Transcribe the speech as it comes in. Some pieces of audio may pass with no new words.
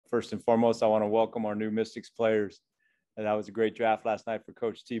First and foremost, I want to welcome our new Mystics players. And that was a great draft last night for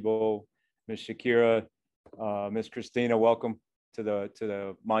Coach Tebow, Miss Shakira, Miss Christina. Welcome to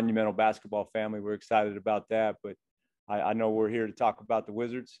the monumental basketball family. We're excited about that. But I know we're here to talk about the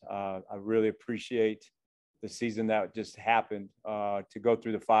Wizards. I really appreciate the season that just happened, to go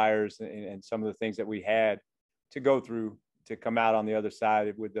through the fires and some of the things that we had to go through to come out on the other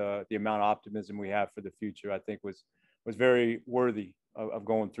side with the amount of optimism we have for the future. I think was very worthy of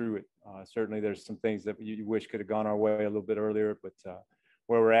going through it. Certainly there's some things that you wish could have gone our way a little bit earlier, but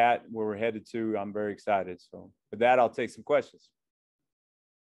where we're at, where we're headed to, I'm very excited. So with that, I'll take some questions.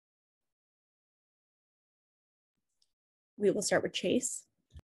 We will start with Chase.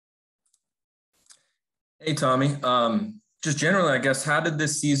 Hey, Tommy. Just generally, I guess, how did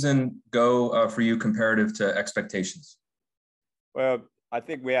this season go for you comparative to expectations? Well, I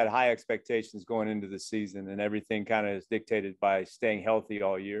think we had high expectations going into the season, and everything kind of is dictated by staying healthy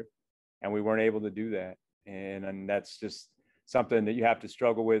all year, and we weren't able to do that. And that's just something that you have to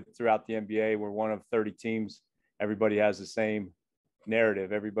struggle with throughout the NBA. We're one of 30 teams. Everybody has the same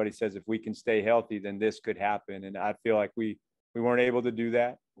narrative. Everybody says if we can stay healthy, then this could happen. And I feel like we weren't able to do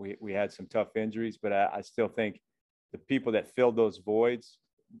that. We had some tough injuries, but I still think the people that filled those voids,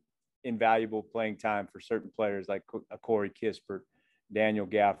 invaluable playing time for certain players like Corey Kispert, Daniel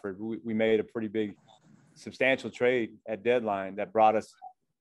Gafford. We made a pretty big, substantial trade at deadline that brought us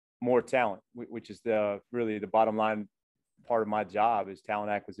more talent, which is really the bottom line part of my job is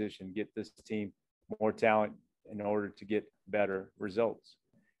talent acquisition, get this team more talent in order to get better results.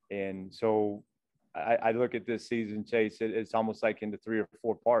 And so I look at this season, Chase, it's almost like into 3 or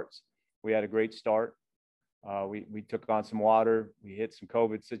 4 parts. We had a great start. We took on some water. We hit some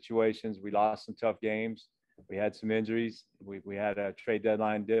COVID situations. We lost some tough games. We had some injuries. We had a trade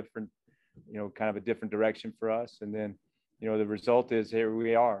deadline different, kind of a different direction for us. And then, the result is here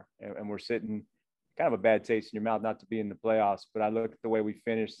we are, and we're sitting kind of a bad taste in your mouth not to be in the playoffs. But I look at the way we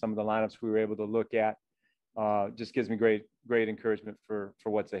finished, some of the lineups we were able to look at, just gives me great encouragement for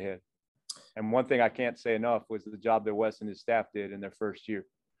what's ahead. And one thing I can't say enough was the job that Wes and his staff did in their first year.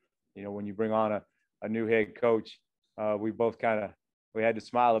 When you bring on a new head coach, we both we had to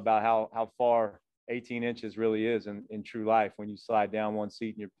smile about how far 18 inches really is in true life. When you slide down one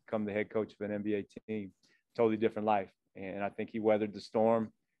seat and you become the head coach of an NBA team, totally different life. And I think he weathered the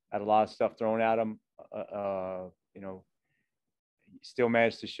storm, had a lot of stuff thrown at him. He still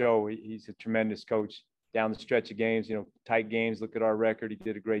managed to show he's a tremendous coach down the stretch of games, tight games. Look at our record. He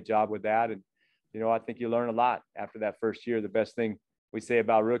did a great job with that. And, I think you learn a lot after that first year. The best thing we say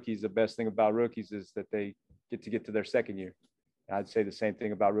about rookies, the best thing about rookies is that they get to their second year. And I'd say the same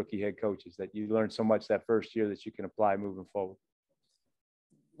thing about rookie head coaches, that you learn so much that first year that you can apply moving forward.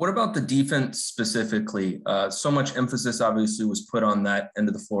 What about the defense specifically? So much emphasis obviously was put on that end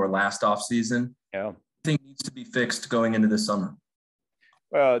of the floor last offseason. Yeah. What do you think needs to be fixed going into this summer?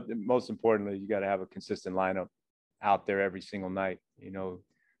 Well, most importantly, you got to have a consistent lineup out there every single night.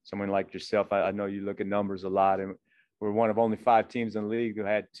 Someone like yourself, I know you look at numbers a lot, and we're one of only 5 teams in the league who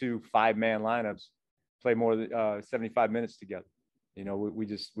had 2 5-man lineups play more than 75 minutes together.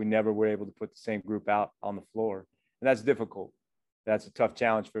 We never were able to put the same group out on the floor, and that's difficult. That's a tough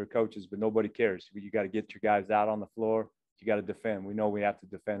challenge for coaches, but nobody cares. You got to get your guys out on the floor. You got to defend. We know we have to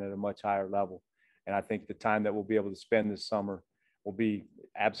defend at a much higher level, and I think the time that we'll be able to spend this summer will be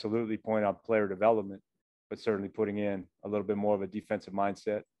absolutely point on player development, but certainly putting in a little bit more of a defensive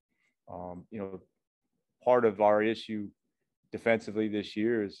mindset. Part of our issue defensively this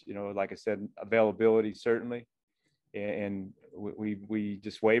year is, like I said, availability certainly, and we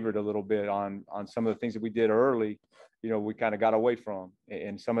just wavered a little bit on some of the things that we did early. We kind of got away from,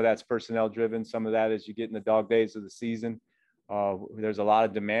 and some of that's personnel driven. Some of that is you get in the dog days of the season. There's a lot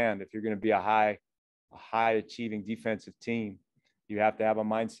of demand. If you're going to be a high achieving defensive team, you have to have a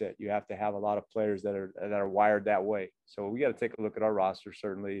mindset. You have to have a lot of players that are wired that way. So we got to take a look at our roster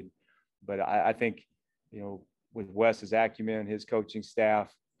certainly, but I think, with Wes's acumen, his coaching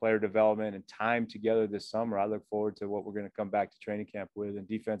staff, player development, and time together this summer, I look forward to what we're going to come back to training camp with. And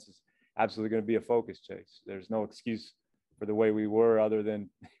defense is absolutely going to be a focus, Chase. There's no excuse for the way we were, other than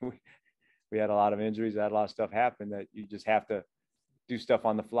we had a lot of injuries, had a lot of stuff happen that you just have to do stuff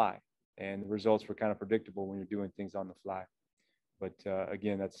on the fly. And the results were kind of predictable when you're doing things on the fly. But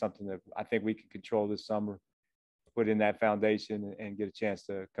again, that's something that I think we can control this summer, put in that foundation, and get a chance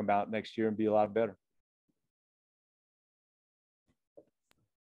to come out next year and be a lot better.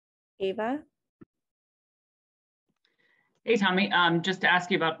 Ava? Hey, Tommy, just to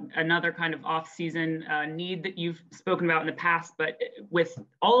ask you about another kind of off-season need that you've spoken about in the past, but with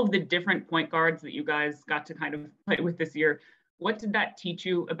all of the different point guards that you guys got to kind of play with this year, what did that teach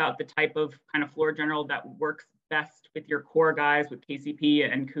you about the type of kind of floor general that works best with your core guys, with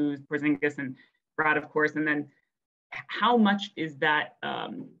KCP and Kuz, Porzingis, and Brad, of course? And then how much is that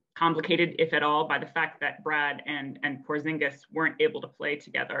complicated, if at all, by the fact that Brad and Porzingis weren't able to play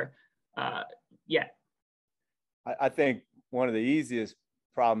together yet? I think one of the easiest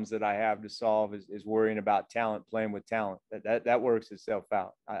problems that I have to solve is worrying about talent playing with talent. That works itself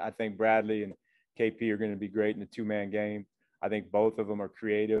out. I think Bradley and KP are going to be great in the two-man game. I think both of them are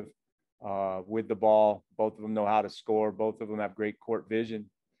creative with the ball. Both of them know how to score. Both of them have great court vision.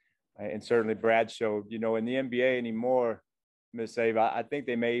 And certainly Brad showed, in the NBA anymore, Miss Ava, I think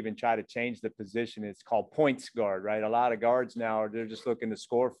they may even try to change the position. It's called points guard, right? A lot of guards now they're just looking to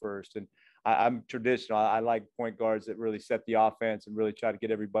score first. And I'm traditional. I like point guards that really set the offense and really try to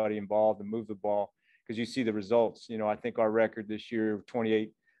get everybody involved and move the ball because you see the results. I think our record this year,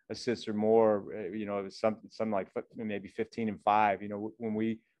 28 assists or more, it was something like maybe 15 and 5. When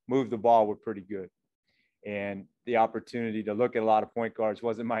we move the ball, we're pretty good. And the opportunity to look at a lot of point guards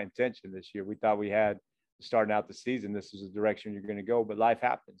wasn't my intention this year. We thought we had starting out the season, this is the direction you're going to go, but life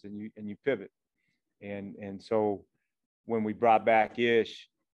happens and you pivot. And so when we brought back Ish,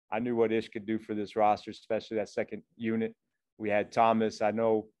 I knew what Ish could do for this roster, especially that second unit. We had Thomas. I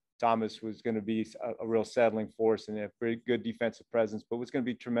know Thomas was going to be a real settling force and a pretty good defensive presence, but it was going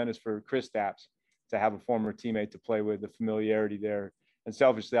to be tremendous for Kristaps to have a former teammate to play with, the familiarity there. And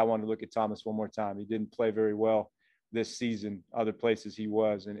selfishly, I wanted to look at Thomas one more time. He didn't play very well this season, other places he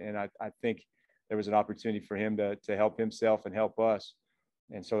was. And I think there was an opportunity for him to help himself and help us.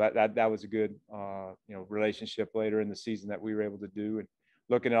 And so that was a good, relationship later in the season that we were able to do. And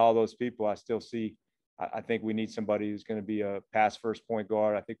looking at all those people, I still see, I think we need somebody who's going to be a pass first point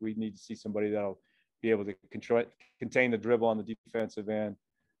guard. I think we need to see somebody that'll be able to contain the dribble on the defensive end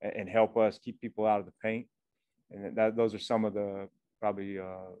and help us keep people out of the paint. And those are some of the probably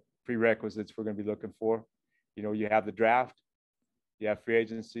prerequisites we're going to be looking for. You have the draft, you have free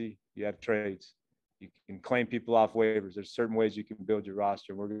agency, you have trades. You can claim people off waivers. There's certain ways you can build your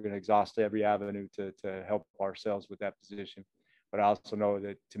roster. We're going to exhaust every avenue to help ourselves with that position. But I also know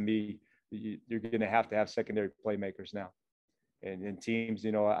that, to me, you're going to have secondary playmakers now. And teams,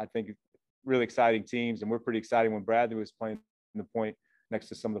 I think really exciting teams. And we're pretty exciting when Bradley was playing the point next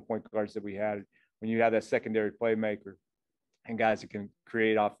to some of the point guards that we had. When you have that secondary playmaker and guys that can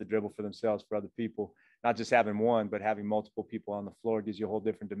create off the dribble for themselves, for other people, not just having one, but having multiple people on the floor gives you a whole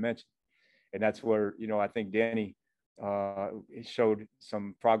different dimension. And that's where, I think Danny showed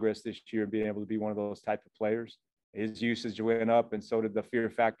some progress this year, being able to be one of those type of players. His usage went up, and so did the fear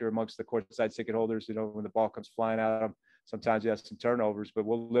factor amongst the courtside ticket holders. When the ball comes flying at him, sometimes he has some turnovers, but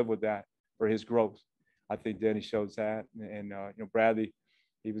we'll live with that for his growth. I think Danny shows that. And Bradley,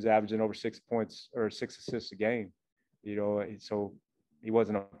 he was averaging over 6 points or 6 assists a game. So he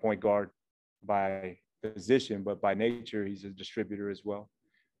wasn't a point guard by position, but by nature, he's a distributor as well.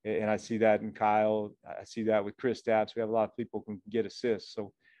 And I see that in Kyle. I see that with Kristaps. We have a lot of people who can get assists.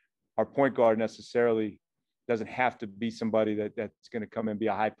 So our point guard necessarily doesn't have to be somebody that's going to come and be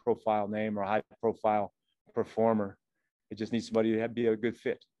a high-profile name or a high-profile performer. It just needs somebody to be a good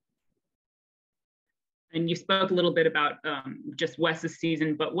fit. And you spoke a little bit about just Wes's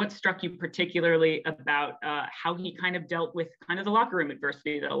season, but what struck you particularly about how he kind of dealt with kind of the locker room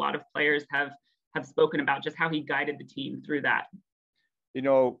adversity that a lot of players have spoken about, just how he guided the team through that?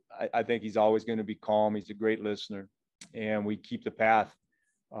 I think he's always going to be calm. He's a great listener, and we keep the path,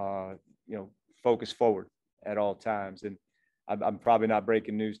 focused forward at all times. And I'm probably not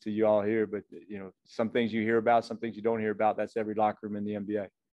breaking news to you all here, but some things you hear about, some things you don't hear about. That's every locker room in the NBA.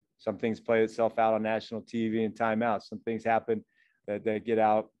 Some things play itself out on national TV and timeouts. Some things happen that get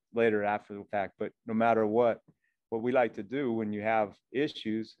out later after the fact. But no matter what we like to do when you have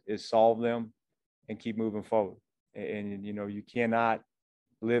issues is solve them and keep moving forward. And you cannot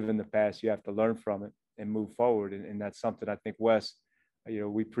live in the past. You have to learn from it and move forward. And that's something I think Wes,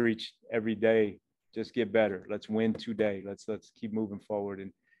 we preach every day. Just get better. Let's win today. Let's keep moving forward.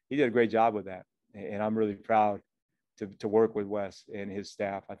 And he did a great job with that. And I'm really proud to work with Wes and his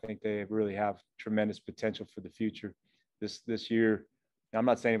staff. I think they really have tremendous potential for the future. This year, I'm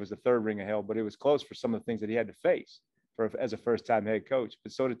not saying it was the third ring of hell, but it was close for some of the things that he had to face as a first-time head coach.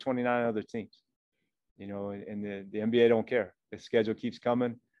 But so did 29 other teams. And the NBA don't care. The schedule keeps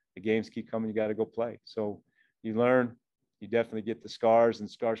coming. The games keep coming. You got to go play. So you learn. You definitely get the scars, and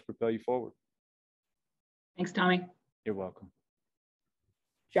scars propel you forward. Thanks, Tommy. You're welcome.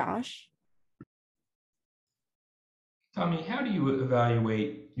 Josh? Tommy, how do you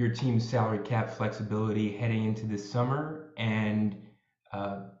evaluate your team's salary cap flexibility heading into this summer and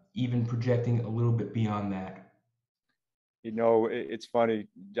even projecting a little bit beyond that? It's funny,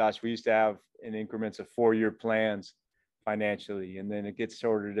 Josh, we used to have in increments of 4-year plans financially, and then it gets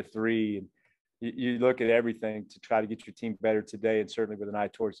sorted to 3. And you look at everything to try to get your team better today, and certainly with an eye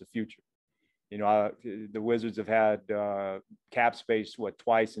towards the future. The Wizards have had cap space,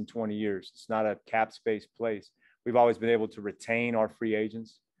 twice in 20 years. It's not a cap space place. We've always been able to retain our free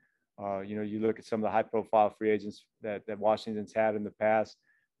agents. You look at some of the high profile free agents that Washington's had in the past.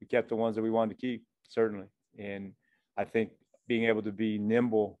 We kept the ones that we wanted to keep, certainly. And I think being able to be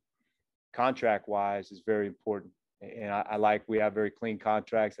nimble contract wise is very important. And I like we have very clean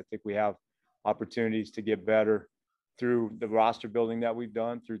contracts. I think we have opportunities to get better through the roster building that we've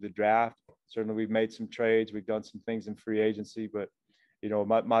done, through the draft. Certainly we've made some trades. We've done some things in free agency, but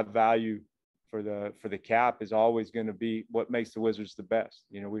my value for the cap is always going to be what makes the Wizards the best.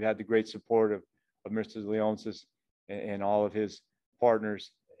 We've had the great support of Mr. Leonsis and all of his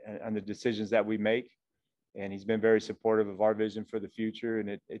partners and the decisions that we make. And he's been very supportive of our vision for the future. And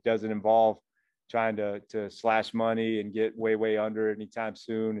it doesn't involve trying to slash money and get way under anytime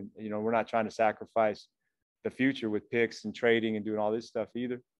soon. And, we're not trying to sacrifice the future with picks and trading and doing all this stuff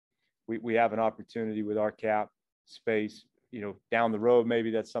either. We have an opportunity with our cap space, down the road,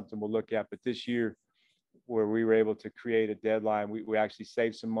 maybe that's something we'll look at. But this year, where we were able to create a deadline, we actually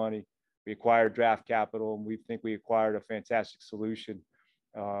saved some money. We acquired draft capital, and we think we acquired a fantastic solution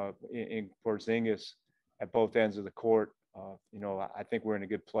in Porzingis at both ends of the court. I think we're in a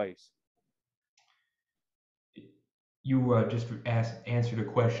good place. You just answered a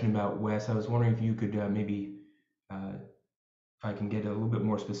question about Wes. I was wondering if you could maybe, if I can get a little bit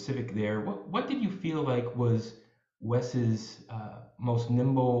more specific there. What did you feel like was Wes's most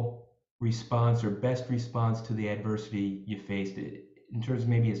nimble response or best response to the adversity you faced, in terms of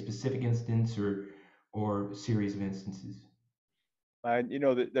maybe a specific instance or series of instances?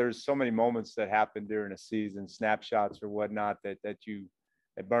 There's so many moments that happen during a season, snapshots or whatnot, that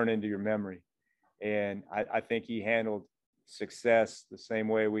burn into your memory. And I think he handled success the same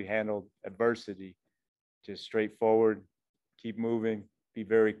way we handled adversity, just straightforward, keep moving, be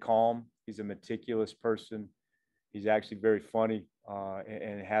very calm. He's a meticulous person. He's actually very funny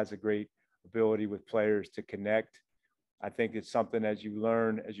and has a great ability with players to connect. I think it's something as you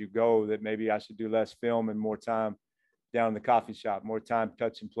learn, as you go, that maybe I should do less film and more time down in the coffee shop, more time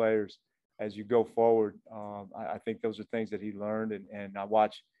touching players as you go forward. I think those are things that he learned, and I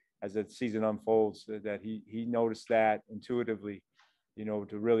watch as the season unfolds that he noticed that intuitively. To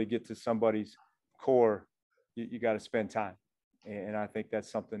really get to somebody's core, you got to spend time. And I think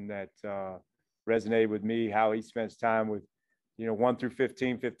that's something that resonated with me, how he spends time with, 1 through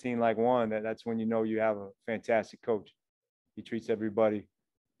 15, 15 like 1. That's when you have a fantastic coach. He treats everybody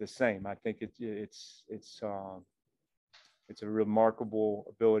the same. I think it's a remarkable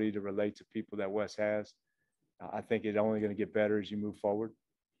ability to relate to people that Wes has. I think it's only going to get better as you move forward.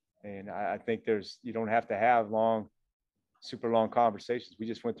 And I think you don't have to have super long conversations. We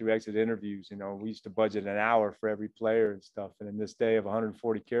just went through exit interviews. We used to budget an hour for every player and stuff. And in this day of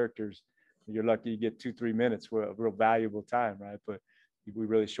 140 characters, you're lucky you get 2-3 minutes of real valuable time, right? But we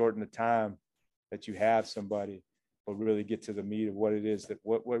really shorten the time that you have somebody, but really get to the meat of what it is that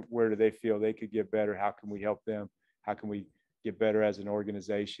where do they feel they could get better? How can we help them? How can we get better as an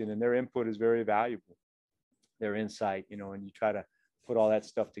organization? And their input is very valuable, their insight, and you try to put all that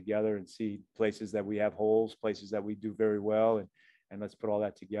stuff together and see places that we have holes, places that we do very well, and let's put all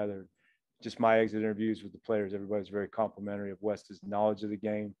that together. Just my exit interviews with the players, everybody's very complimentary of Wes's knowledge of the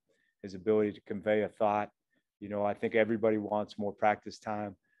game, his ability to convey a thought. I think everybody wants more practice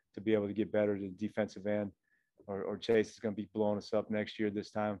time to be able to get better to the defensive end, or Chase is going to be blowing us up next year this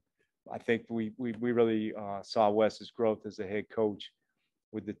time. I think we really saw Wes's growth as a head coach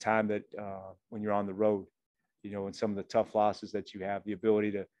with the time that when you're on the road, and some of the tough losses that you have, the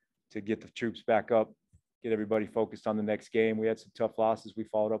ability to get the troops back up, get everybody focused on the next game. We had some tough losses. We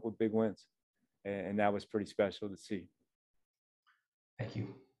followed up with big wins, and that was pretty special to see. Thank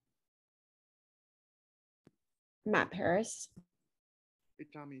you. Matt Paris. Hey,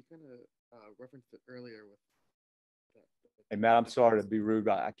 Tommy, you kind of referenced it earlier with Hey, Matt, I'm sorry to be rude,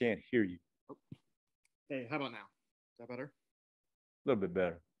 but I can't hear you. Oh. Hey, how about now? Is that better? A little bit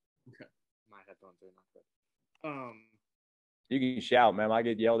better. Okay. My headphones are not good. You can shout, man. I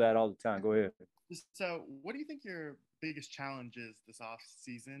get yelled at all the time. Go ahead. So what do you think your biggest challenge is this off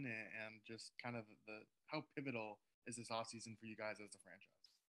season, and just kind of how pivotal is this off season for you guys as a franchise?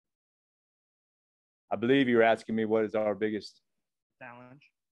 I believe you were asking me what is our biggest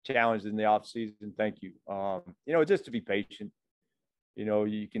challenge in the off season. Thank you. Just to be patient.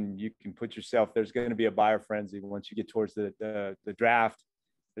 You can put yourself, there's going to be a buyer frenzy once you get towards the draft.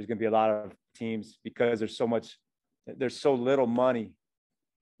 There's going to be a lot of teams, because there's so much there's so little money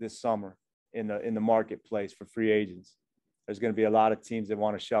this summer in the marketplace for free agents. There's going to be a lot of teams that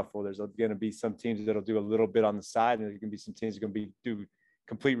want to shuffle. There's going to be some teams that'll do a little bit on the side, and there's going to be some teams that are going to do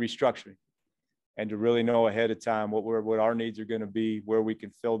complete restructuring. And to really know ahead of time what our needs are going to be, where we can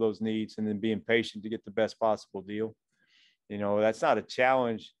fill those needs, and then being patient to get the best possible deal. That's not a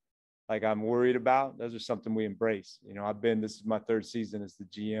challenge like I'm worried about. Those are something we embrace. This is my third season as the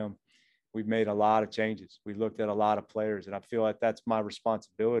GM. We've made a lot of changes. We looked at a lot of players, and I feel like that's my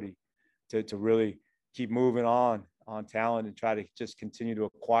responsibility to really keep moving on talent and try to just continue to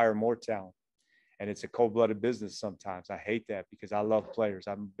acquire more talent. And it's a cold-blooded business sometimes. I hate that because I love players.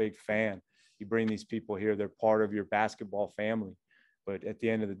 I'm a big fan. You bring these people here, they're part of your basketball family. But at the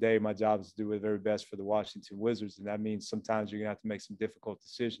end of the day, my job is to do the very best for the Washington Wizards. And that means sometimes you're going to have to make some difficult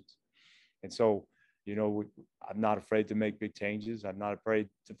decisions. And so, I'm not afraid to make big changes. I'm not afraid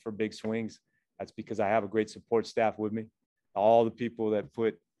for big swings. That's because I have a great support staff with me. All the people that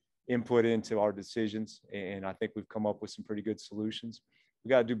put input into our decisions. And I think we've come up with some pretty good solutions. We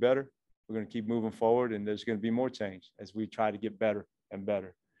got to do better. We're going to keep moving forward, and there's going to be more change as we try to get better and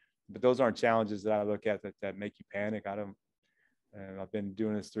better. But those aren't challenges that I look at that make you panic. I've been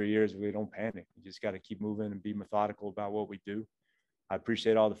doing this 3 years. We don't panic. We just got to keep moving and be methodical about what we do. I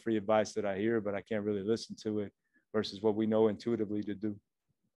appreciate all the free advice that I hear, but I can't really listen to it versus what we know intuitively to do.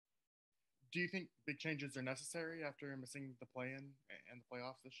 Do you think big changes are necessary after missing the play-in and the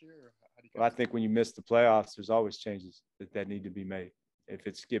playoffs this year? Or how do you I think when you miss the playoffs, there's always changes that need to be made. If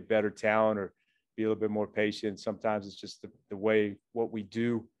it's get better talent or be a little bit more patient, sometimes it's just the way what we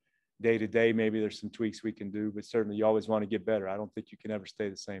do day to day. Maybe there's some tweaks we can do, but certainly you always want to get better. I don't think you can ever stay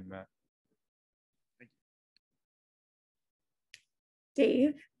the same, Matt. Thank you.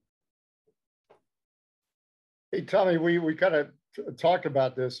 Dave? Hey, Tommy, we kind of talked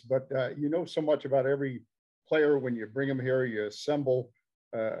about this, but you know so much about every player when you bring them here, you assemble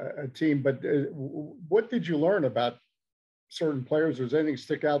a team. But what did you learn about certain players? Does anything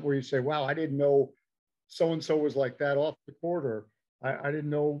stick out where you say, wow, I didn't know so-and-so was like that off the court, or I didn't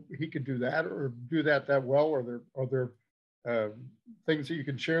know he could do that or do that well? Or are there things that you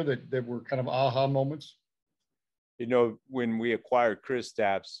can share that were kind of aha moments? When we acquired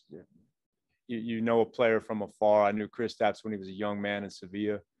Kristaps, you know a player from afar. I knew Kristaps when he was a young man in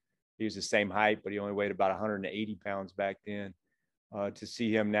Sevilla. He was the same height, but he only weighed about 180 pounds back then. To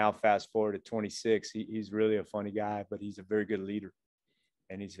see him now, fast forward to 26, he's really a funny guy, but he's a very good leader.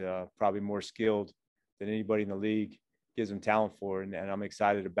 And he's probably more skilled than anybody in the league gives him talent for. And I'm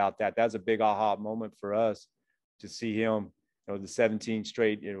excited about that. That's a big aha moment for us to see him, the 17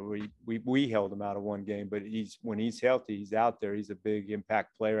 straight, we held him out of one game, but when he's healthy, he's out there. He's a big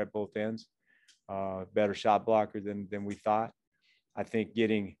impact player at both ends. Better shot blocker than we thought. I think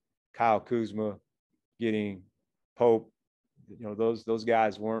getting Kyle Kuzma, getting Pope, those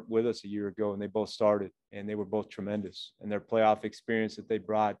guys weren't with us a year ago, and they both started, and they were both tremendous. And their playoff experience that they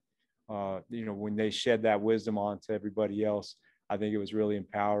brought, when they shed that wisdom on to everybody else, I think it was really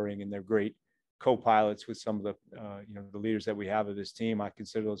empowering. And they're great co-pilots with some of the, the leaders that we have of this team. I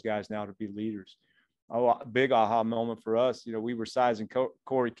consider those guys now to be leaders. A big aha moment for us. We were sizing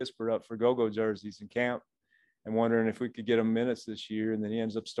Corey Kispert up for go-go jerseys in camp and wondering if we could get him minutes this year. And then he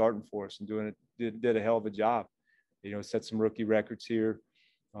ends up starting for us and did a hell of a job. Set some rookie records here.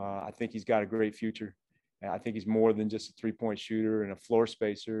 I think he's got a great future. And I think he's more than just a three-point shooter and a floor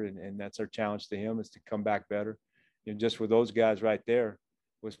spacer. And that's our challenge to him, is to come back better. Just with those guys right there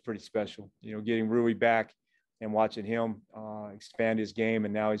was pretty special. Getting Rui back and watching him expand his game,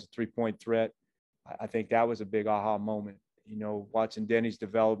 and now he's a three-point threat. I think that was a big aha moment. Watching Denny's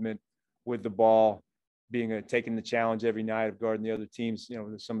development with the ball, taking the challenge every night of guarding the other teams.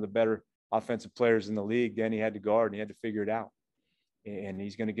 Some of the better offensive players in the league, Denny had to guard, and he had to figure it out. And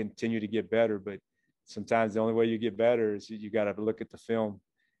he's going to continue to get better. But sometimes the only way you get better is you got to look at the film.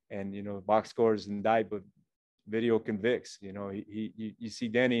 And box scores indict, but video convicts. You see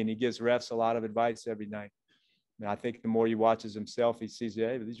Denny, and he gives refs a lot of advice every night. And I think the more he watches himself, he sees,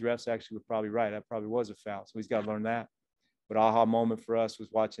 hey, these refs actually were probably right. That probably was a foul. So he's got to learn that. But aha moment for us was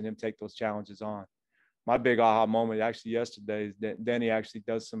watching him take those challenges on. My big aha moment actually yesterday is that Denny actually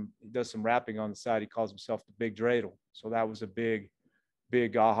does some rapping on the side. He calls himself the Big Dreidel. So that was a big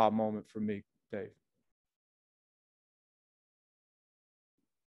aha moment for me, Dave.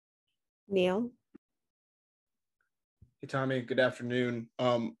 Neil? Hey, Tommy, good afternoon.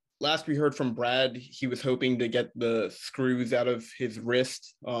 Last we heard from Brad, he was hoping to get the screws out of his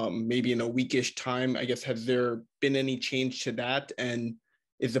wrist, maybe in a weekish time. I guess, has there been any change to that? And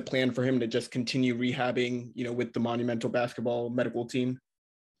is the plan for him to just continue rehabbing, with the Monumental basketball medical team?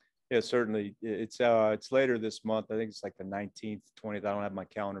 Yeah, certainly. It's later this month. I think it's like the 19th, 20th. I don't have my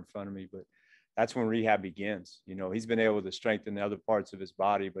calendar in front of me, but that's when rehab begins. You know, he's been able to strengthen the other parts of his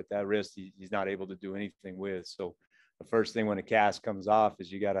body, but that wrist he's not able to do anything with. So the first thing when a cast comes off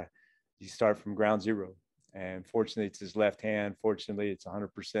is you start from ground zero. And fortunately, it's his left hand. Fortunately, it's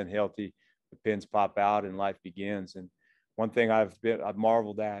 100% healthy. The pins pop out and life begins. And one thing I've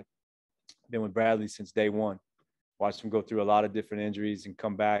marveled at, been with Bradley since day one. Watched him go through a lot of different injuries and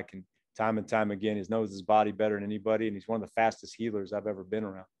come back, and time again, he knows his body better than anybody, and he's one of the fastest healers I've ever been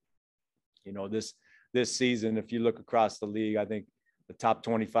around. You know, this season, if you look across the league, I think the top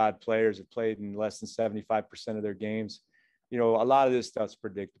 25 players have played in less than 75% of their games. You know, a lot of this stuff's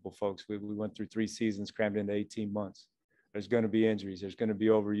predictable, folks. We went through 3 seasons crammed into 18 months. There's going to be injuries. There's going to be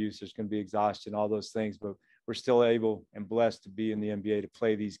overuse. There's going to be exhaustion, all those things. But we're still able and blessed to be in the NBA to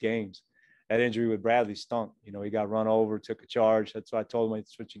play these games. That injury with Bradley stunk. You know, he got run over, took a charge. That's what I told him.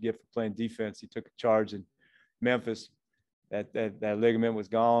 That's what you get for playing defense. He took a charge in Memphis. That ligament was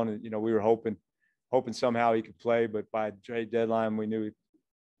gone. And, you know, we were hoping somehow he could play, but by trade deadline, we knew it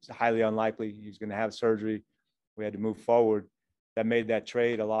was highly unlikely he was going to have surgery. We had to move forward. That made that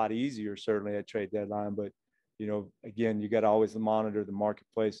trade a lot easier, certainly at trade deadline. But, you know, again, you got to always monitor the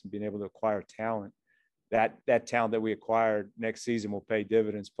marketplace and being able to acquire talent. That talent that we acquired next season will pay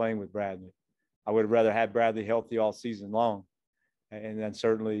dividends playing with Bradley. I would have rather had Bradley healthy all season long. And then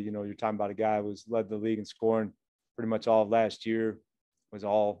certainly, you know, you're talking about a guy who led the league in scoring pretty much all of last year, was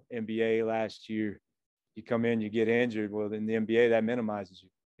all NBA last year. You come in, you get injured. Well, in the NBA, that minimizes you.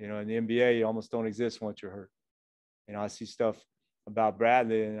 You know, in the NBA, you almost don't exist once you're hurt. You know, I see stuff about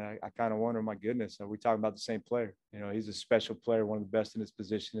Bradley, and I kind of wonder, my goodness, are we talking about the same player? You know, he's a special player, one of the best in his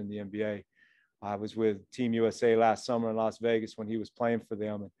position in the NBA. I was with Team USA last summer in Las Vegas when he was playing for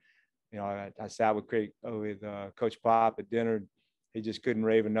them. And, you know, I sat with Coach Pop at dinner. And he just couldn't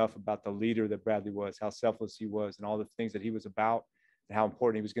rave enough about the leader that Bradley was, how selfless he was, and all the things that he was about, and how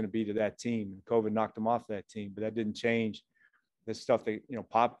important he was going to be to that team. And COVID knocked him off that team, but that didn't change the stuff that, you know,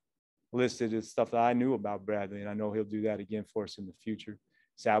 Pop listed as stuff that I knew about Bradley, and I know he'll do that again for us in the future.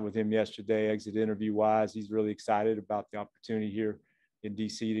 Sat with him yesterday, exit interview wise. He's really excited about the opportunity here in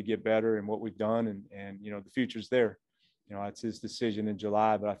DC to get better and what we've done, and you know, the future's there. You know, it's his decision in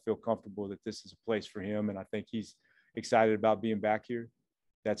July, but I feel comfortable that this is a place for him, and I think he's excited about being back here.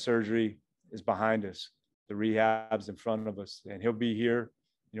 That surgery is behind us. The rehab's in front of us, and he'll be here.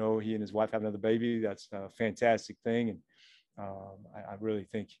 You know, he and his wife have another baby. That's a fantastic thing, and I really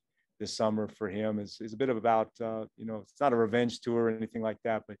think this summer for him is a bit of about, you know, it's not a revenge tour or anything like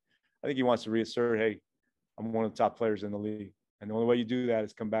that, but I think he wants to reassert, hey, I'm one of the top players in the league. And the only way you do that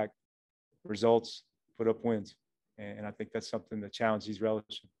is come back, results, put up wins. And I think that's something, the challenge he's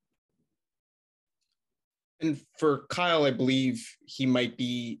relishing. And for Kyle, I believe he might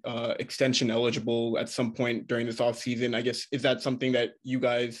be extension eligible at some point during this offseason. I guess, is that something that you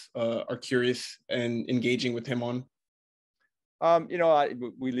guys are curious and engaging with him on? You know,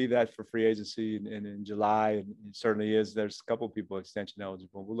 we leave that for free agency and in July, and it certainly is. There's a couple of people extension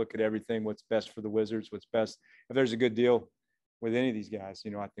eligible. We'll look at everything, what's best for the Wizards, what's best. If there's a good deal with any of these guys, you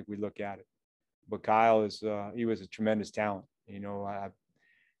know, I think we look at it. But Kyle he was a tremendous talent. You know,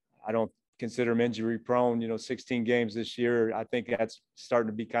 I don't consider him injury prone. You know, 16 games this year. I think that's starting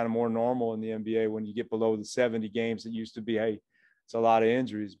to be kind of more normal in the NBA when you get below the 70 games. It used to be, hey, it's a lot of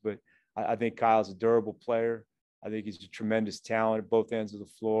injuries. But I think Kyle's a durable player. I think he's a tremendous talent at both ends of the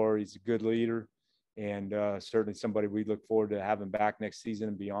floor. He's a good leader, and certainly somebody we look forward to having back next season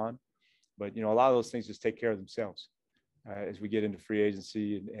and beyond. But, you know, a lot of those things just take care of themselves as we get into free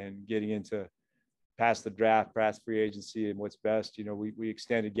agency and getting into past the draft, past free agency, and what's best. You know, we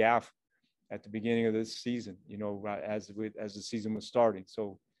extended Gaff at the beginning of this season, you know, as the season was starting.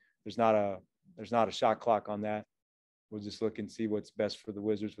 So there's not a shot clock on that. We'll just look and see what's best for the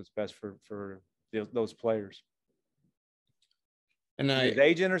Wizards, what's best for those players. And his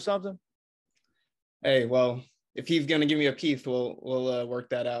agent or something? Hey, well, if he's going to give me a piece, we'll work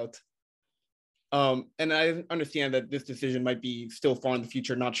that out. And I understand that this decision might be still far in the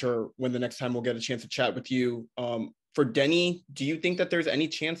future. Not sure when the next time we'll get a chance to chat with you. For Denny, do you think that there's any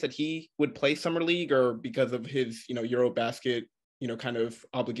chance that he would play Summer League, or because of his, you know, Eurobasket, you know, kind of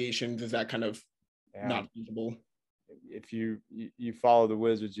obligations, is that kind of not feasible? If you follow the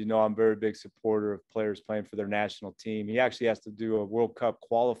Wizards, you know I'm a very big supporter of players playing for their national team. He actually has to do a World Cup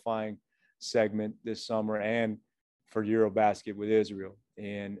qualifying segment this summer and for Eurobasket with Israel.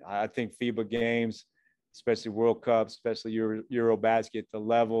 And I think FIBA games, especially World Cup, especially Eurobasket, the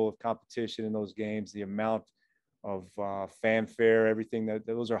level of competition in those games, the amount of fanfare, everything,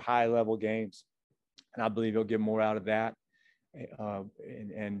 those are high level games. And I believe he'll get more out of that.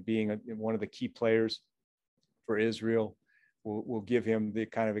 and being one of the key players for Israel will give him the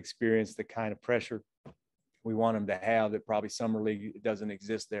kind of experience, the kind of pressure we want him to have that probably Summer League doesn't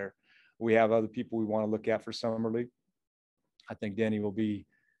exist there. We have other people we want to look at for Summer League. I think Denny will be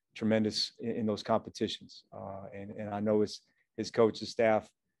tremendous in those competitions. And I know his coaching staff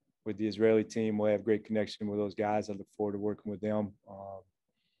with the Israeli team will have great connection with those guys. I look forward to working with them.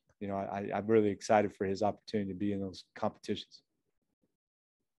 I'm really excited for his opportunity to be in those competitions.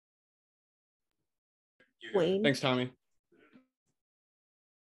 Wayne. Thanks, Tommy.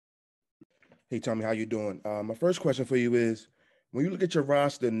 Hey, Tommy, how you doing? My first question for you is, when you look at your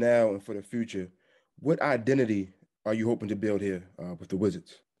roster now and for the future, what identity are you hoping to build here with the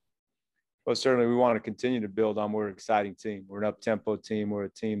Wizards? Well, certainly we want to continue to build on. We're an exciting team. We're an up-tempo team. We're a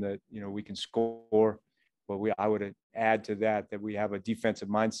team that, we can score. But I would add to that we have a defensive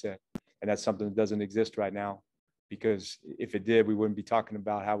mindset. And that's something that doesn't exist right now, because if it did, we wouldn't be talking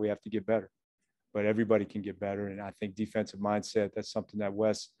about how we have to get better. But everybody can get better. And I think defensive mindset, that's something that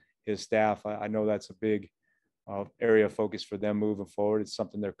Wes, his staff, I know that's a big area of focus for them moving forward. It's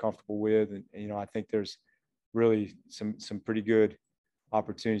something they're comfortable with. And, I think there's really some pretty good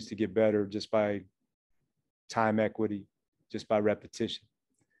opportunities to get better just by time equity, just by repetition.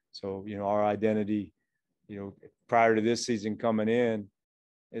 So, our identity, prior to this season coming in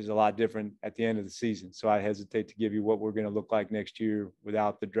is a lot different at the end of the season. So I hesitate to give you what we're going to look like next year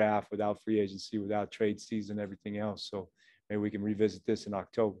without the draft, without free agency, without trade season, everything else. So maybe we can revisit this in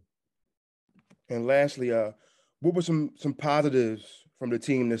October. And lastly, what were some positives from the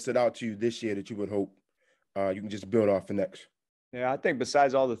team that stood out to you this year that you would hope you can just build off the next? Yeah, I think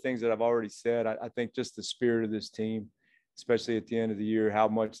besides all the things that I've already said, I think just the spirit of this team, especially at the end of the year, how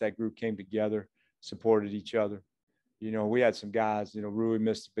much that group came together, supported each other. We had some guys, Rui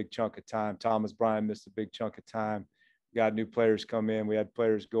missed a big chunk of time. Thomas Bryant missed a big chunk of time. We got new players come in. We had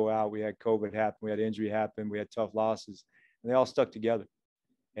players go out. We had COVID happen. We had injury happen. We had tough losses. And they all stuck together.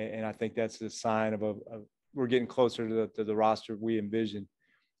 And I think that's a sign of we're getting closer to the roster we envision,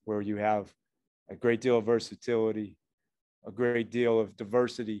 where you have a great deal of versatility, a great deal of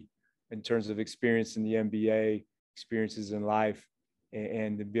diversity in terms of experience in the NBA, experiences in life,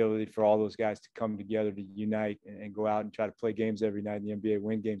 and the ability for all those guys to come together to unite and go out and try to play games every night in the NBA,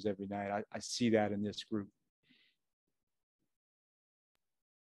 win games every night. I see that in this group.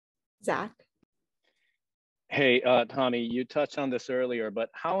 Zach. Hey, Tommy, you touched on this earlier, but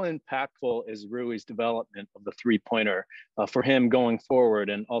how impactful is Rui's development of the three-pointer for him going forward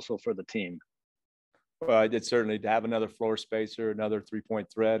and also for the team? Well, it's certainly to have another floor spacer, another three-point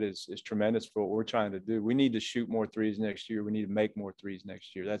threat is tremendous for what we're trying to do. We need to shoot more threes next year. We need to make more threes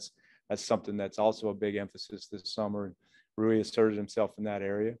next year. That's something that's also a big emphasis this summer. And Rui asserted himself in that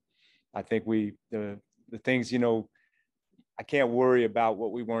area. I think the things, I can't worry about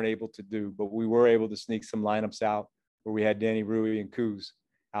what we weren't able to do, but we were able to sneak some lineups out where we had Danny, Rui, and Kuz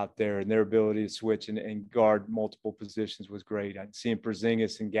out there, and their ability to switch and guard multiple positions was great. I'd seen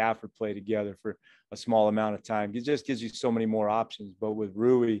Porzingis and Gafford play together for a small amount of time. It just gives you so many more options. But with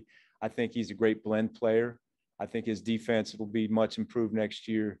Rui, I think he's a great blend player. I think his defense will be much improved next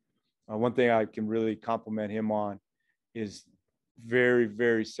year. One thing I can really compliment him on is very,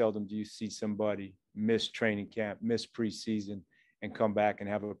 very seldom do you see somebody miss training camp, miss preseason, and come back and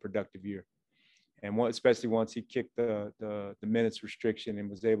have a productive year. And especially once he kicked the minutes restriction and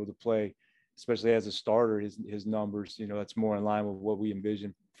was able to play, especially as a starter, his numbers, that's more in line with what we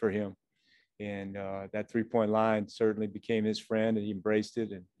envisioned for him. And that three-point line certainly became his friend, and he embraced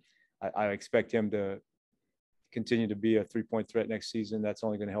it. And I expect him to continue to be a three-point threat next season. That's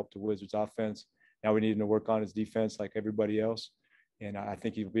only going to help the Wizards' offense. Now we need him to work on his defense like everybody else. And I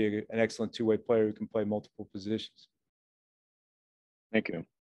think he'll be an excellent two-way player who can play multiple positions. Thank you.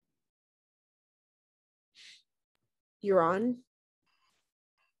 You're on.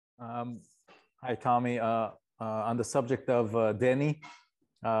 Hi, Tommy. On the subject of Denny,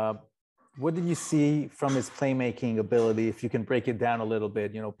 what did you see from his playmaking ability? If you can break it down a little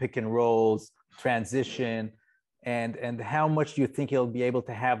bit, pick and rolls, transition, and how much do you think he'll be able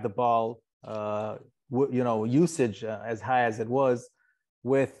to have the ball, usage as high as it was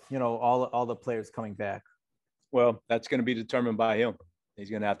with, all the players coming back? Well, that's going to be determined by him.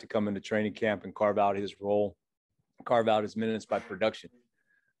 He's going to have to come into training camp and carve out his role, carve out his minutes by production.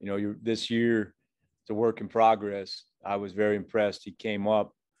 This year, it's a work in progress. I was very impressed. He came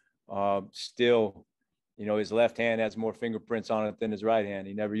up still, his left hand has more fingerprints on it than his right hand.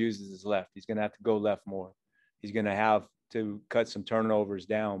 He never uses his left. He's going to have to go left more. He's going to have to cut some turnovers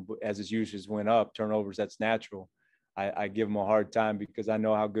down. But as his usage went up, turnovers, that's natural. I give him a hard time because I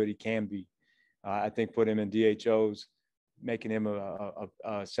know how good he can be. I think put him in DHOs making him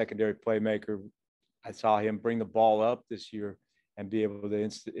a secondary playmaker. I saw him bring the ball up this year and be able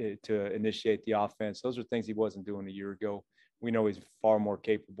to initiate the offense. Those are things he wasn't doing a year ago. We know he's far more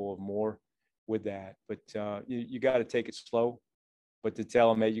capable of more with that, but you got to take it slow. But to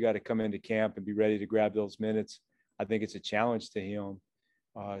tell him, hey, you got to come into camp and be ready to grab those minutes, I think it's a challenge to him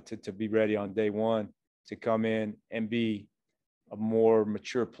to be ready on day one, to come in and be a more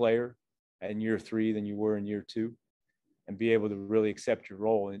mature player in year 3 than you were in year 2, and be able to really accept your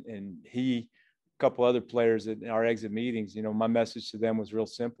role. And he, a couple other players in our exit meetings, you know, my message to them was real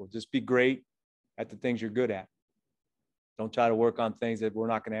simple. Just be great at the things you're good at. Don't try to work on things that we're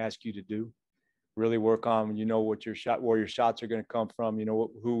not going to ask you to do. Really work on, you know, where your shots are going to come from, you know,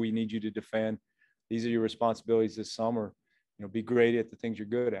 who we need you to defend. These are your responsibilities this summer. You know, be great at the things you're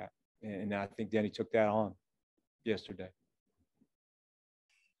good at. And I think Danny took that on yesterday.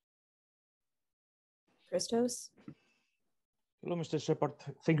 Christos? Hello, Mr. Sheppard.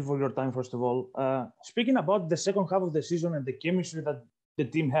 Thank you for your time, first of all. Speaking about the second half of the season and the chemistry that the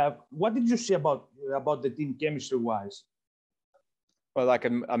team have, what did you see about the team chemistry-wise? Well, like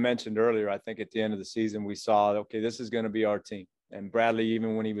I mentioned earlier, I think at the end of the season, we saw, okay, this is going to be our team. And Bradley,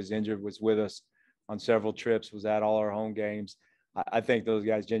 even when he was injured, was with us on several trips, was at all our home games. I think those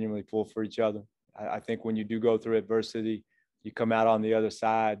guys genuinely pull for each other. I think when you do go through adversity, you come out on the other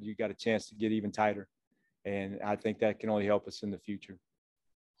side, you got a chance to get even tighter. And I think that can only help us in the future.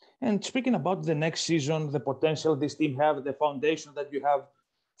 And speaking about the next season, the potential this team have, the foundation that you have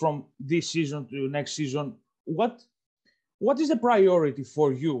from this season to next season, what is the priority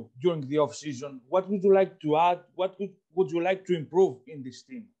for you during the off season? What would you like to add? What would you like to improve in this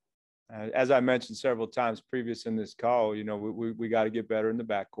team? As I mentioned several times previous in this call, you know, we got to get better in the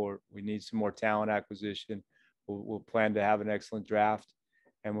backcourt. We need some more talent acquisition. We'll plan to have an excellent draft,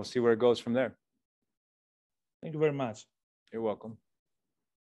 and we'll see where it goes from there. Thank you very much. You're welcome.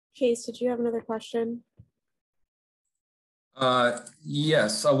 Chase, did you have another question?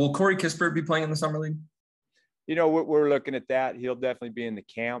 Yes. Will Corey Kispert be playing in the summer league? You know, we're looking at that. He'll definitely be in the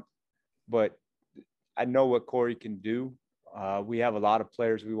camp, but I know what Corey can do. We have a lot of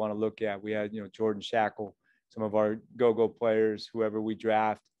players we want to look at. We had, you know, Jordan Shackle, some of our go-go players, whoever we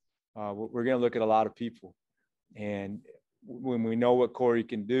draft. We're going to look at a lot of people. And when we know what Corey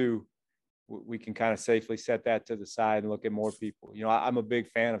can do, we can kind of safely set that to the side and look at more people. You know, I'm a big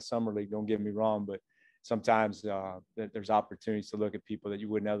fan of Summer League, don't get me wrong, but sometimes there's opportunities to look at people that you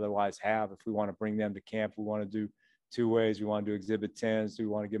wouldn't otherwise have. If we want to bring them to camp, we want to do 2 ways. We want to do exhibit 10s. Do we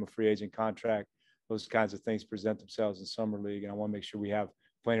want to give them a free agent contract? Those kinds of things present themselves in Summer League. And I want to make sure we have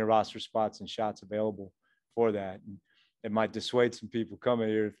plenty of roster spots and shots available for that. And it might dissuade some people coming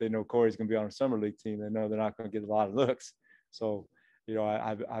here if they know Corey's going to be on a Summer League team. They know they're not going to get a lot of looks. So, you know,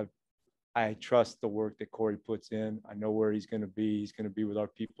 I trust the work that Corey puts in. I know where he's going to be. He's going to be with our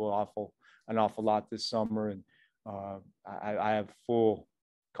people an awful lot this summer. And I have full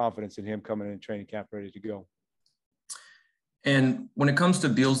confidence in him coming in training camp ready to go. And when it comes to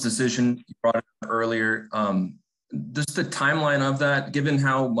Beal's decision, you brought it up earlier, just the timeline of that, given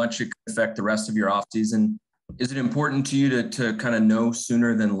how much it could affect the rest of your offseason, is it important to you to kind of know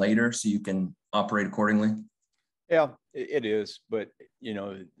sooner than later so you can operate accordingly? Yeah, it is. But, you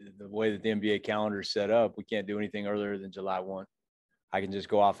know, the way that the NBA calendar is set up, we can't do anything earlier than July 1. I can just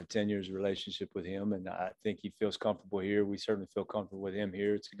go off of 10 years of relationship with him, and I think he feels comfortable here. We certainly feel comfortable with him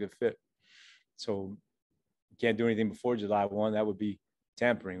here. It's a good fit. So you can't do anything before July 1. That would be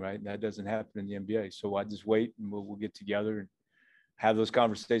tampering, right? And that doesn't happen in the NBA. So I just wait, and we'll get together and have those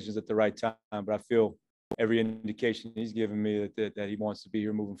conversations at the right time. But I feel every indication he's given me that he wants to be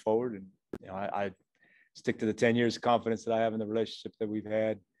here moving forward. And, you know, I stick to the 10 years of confidence that I have in the relationship that we've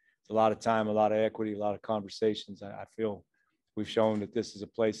had. It's a lot of time, a lot of equity, a lot of conversations. I feel we've shown that this is a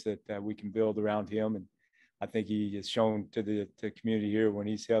place that we can build around him. And I think he has shown to the community here when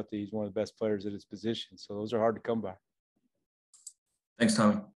he's healthy, he's one of the best players at his position. So those are hard to come by. Thanks,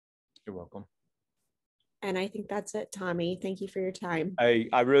 Tommy. You're welcome. And I think that's it, Tommy. Thank you for your time.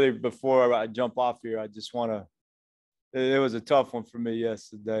 I really, before I jump off here, I just want to, it was a tough one for me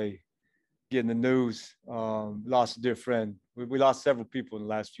yesterday, getting the news. Lost a dear friend. We lost several people in the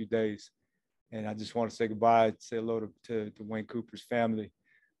last few days. And I just want to say goodbye, say hello to Wayne Cooper's family.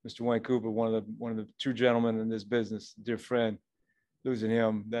 Mr. Wayne Cooper, one of the true gentlemen in this business, dear friend. Losing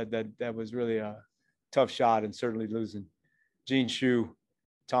him, that was really a tough shot, and certainly losing Gene Shue,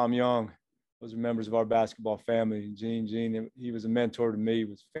 Tom Young, those are members of our basketball family. Gene, he was a mentor to me. He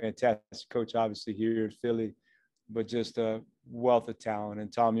was a fantastic coach, obviously here at Philly, but just a wealth of talent.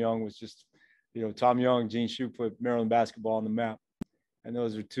 And Tom Young was just, you know, Tom Young, Gene Shue put Maryland basketball on the map. And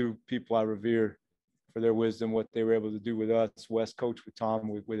those are two people I revere for their wisdom, what they were able to do with us. Wes coached with Tom,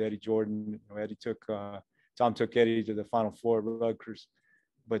 with Eddie Jordan. Tom took Eddie to the Final Four at Rutgers.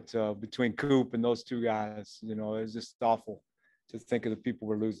 But between Coop and those two guys, it was just awful to think of the people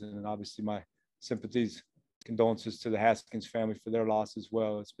we're losing. And obviously my sympathies, condolences to the Haskins family for their loss as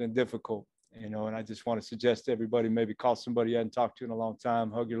well. It's been difficult, and I just want to suggest to everybody, maybe call somebody you hadn't talked to in a long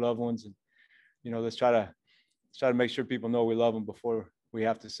time, hug your loved ones, and, let's try to make sure people know we love them before we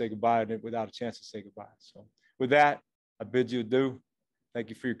have to say goodbye without a chance to say goodbye. So with that, I bid you adieu. Thank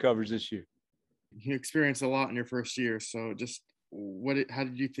you for your coverage this year. You experienced a lot in your first year. So just how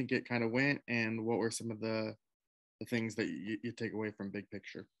did you think it kind of went, and what were some of the things that you take away from big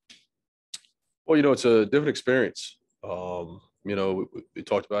picture? Well, it's a different experience. We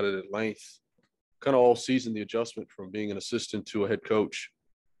talked about it at length, kind of all season, the adjustment from being an assistant to a head coach,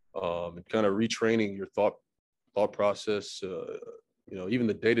 and kind of retraining your thought process, even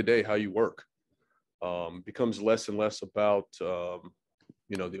the day-to-day, how you work, becomes less and less about,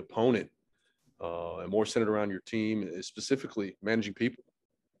 the opponent, and more centered around your team, specifically managing people.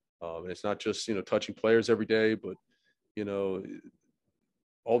 And it's not just, touching players every day, but,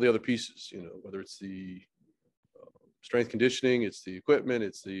 all the other pieces, whether it's the strength conditioning, it's the equipment,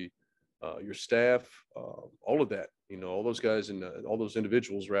 it's the your staff, all of that, all those guys and all those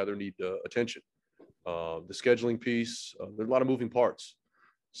individuals rather need attention. The scheduling piece, there's a lot of moving parts.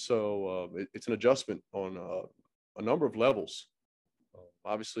 So it's an adjustment on a number of levels.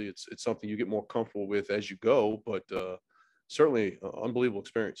 Obviously, it's something you get more comfortable with as you go, but certainly unbelievable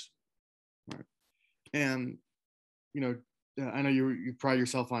experience. Right. And, I know you pride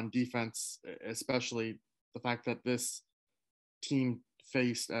yourself on defense, especially the fact that this team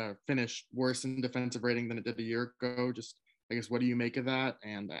finished worse in defensive rating than it did a year ago. Just, I guess, what do you make of that?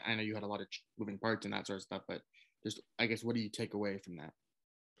 And I know you had a lot of moving parts and that sort of stuff, but just, I guess, what do you take away from that?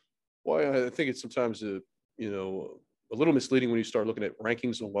 Well, I think it's sometimes a little misleading when you start looking at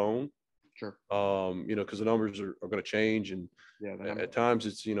rankings alone. Sure. Because the numbers are going to change, and at times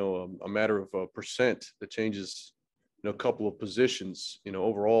it's a matter of a percent that changes a couple of positions.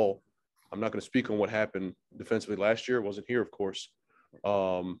 Overall, I'm not going to speak on what happened defensively last year. I wasn't here, of course.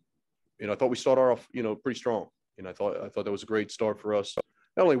 I thought we started off pretty strong. I thought that was a great start for us,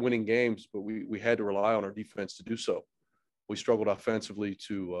 not only winning games, but we had to rely on our defense to do so. We struggled offensively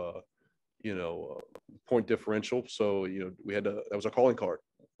to point differential, so that was our calling card.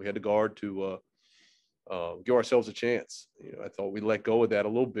 We had to guard to give ourselves a chance. I thought we let go of that a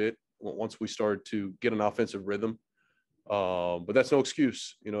little bit once we started to get an offensive rhythm. But that's no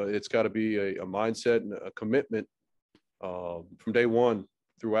excuse. It's got to be a mindset and a commitment from day one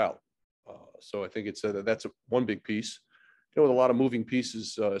throughout. So I think that's one big piece. With a lot of moving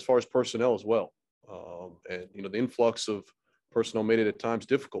pieces as far as personnel as well. And the influx of personnel made it at times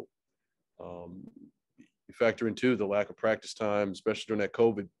difficult. You factor in too the lack of practice time, especially during that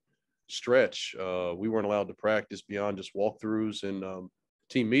COVID stretch. We weren't allowed to practice beyond just walkthroughs and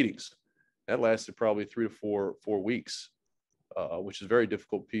team meetings. That lasted probably 3 to 4 weeks, which is a very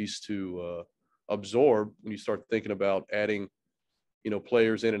difficult piece to absorb when you start thinking about adding,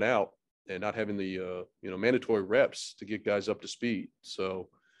 players in and out and not having the, mandatory reps to get guys up to speed. So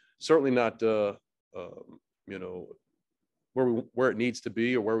certainly not, where it needs to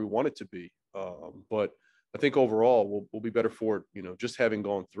be or where we want it to be. But I think overall we'll be better for it, just having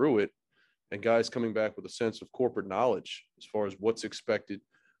gone through it, and guys coming back with a sense of corporate knowledge as far as what's expected,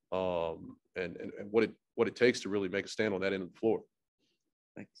 and what it takes to really make a stand on that end of the floor.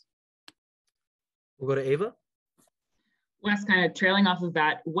 Thanks. We'll go to Ava. Wes, kind of trailing off of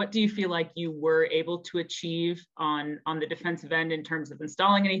that, what do you feel like you were able to achieve on the defensive end in terms of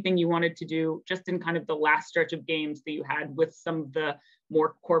installing anything you wanted to do, just in kind of the last stretch of games that you had with some of the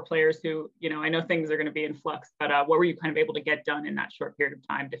more core players who, I know things are going to be in flux, but what were you kind of able to get done in that short period of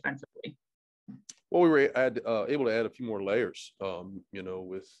time defensively? Well, we were able to add a few more layers,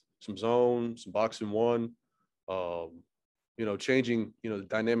 with some zone, some box and one, changing, the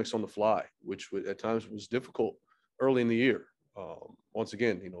dynamics on the fly, which at times was difficult early in the year. Once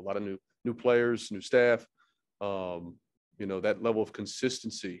again, a lot of new players, new staff, that level of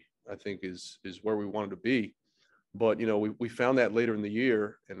consistency, I think is where we wanted to be. But, we found that later in the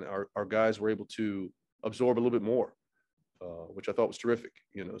year, and our guys were able to absorb a little bit more, which I thought was terrific.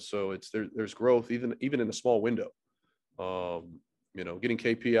 So there's growth even in a small window. Getting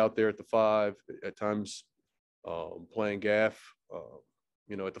KP out there at the 5 at times, playing Gaff,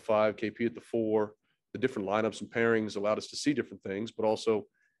 at the 5, KP at the 4. The different lineups and pairings allowed us to see different things, but also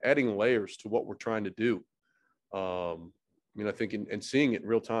adding layers to what we're trying to do. I think and seeing it in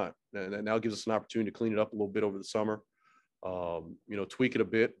real time, and that now gives us an opportunity to clean it up a little bit over the summer. tweak it a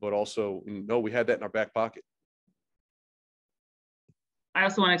bit, but also know we had that in our back pocket. I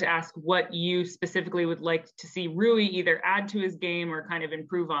also wanted to ask what you specifically would like to see Rui either add to his game or kind of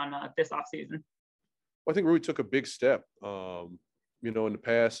improve on this offseason. Well, I think Rui took a big step, in the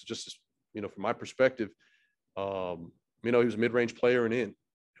past, just, from my perspective, he was a mid-range player and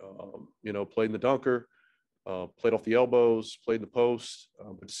played in the dunker, played off the elbows, played in the post,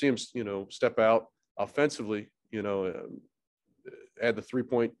 but to see him, step out offensively, add the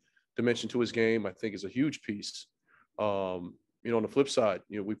 3-point dimension to his game, I think is a huge piece. On the flip side,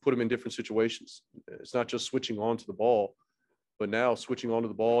 we put him in different situations. It's not just switching on to the ball, but now switching onto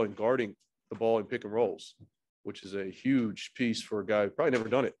the ball and guarding the ball in pick and rolls, which is a huge piece for a guy who probably never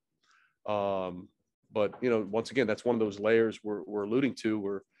done it. But once again, that's one of those layers we're alluding to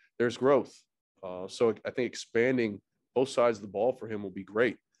where there's growth. So I think expanding both sides of the ball for him will be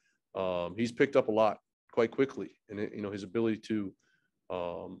great. He's picked up a lot quite quickly, and his ability to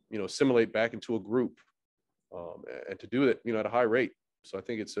assimilate back into a group and to do it at a high rate. So I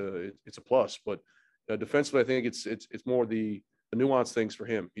think it's a plus. But defensively, I think it's more the nuanced things for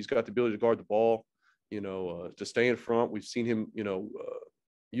him. He's got the ability to guard the ball, to stay in front. We've seen him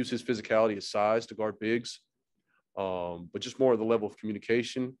use his physicality, his size to guard bigs, but just more of the level of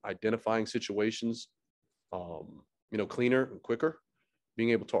communication, identifying situations, cleaner and quicker,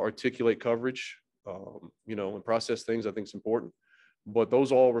 being able to articulate coverage, and process things. I think is important, but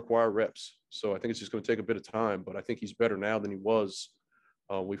those all require reps. So I think it's just going to take a bit of time, but I think he's better now than he was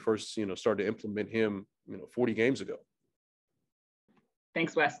we first, started to implement him, 40 games ago.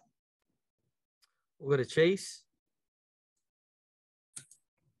 Thanks, Wes. We'll go to Chase.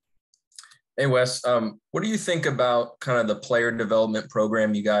 Hey, Wes, what do you think about kind of the player development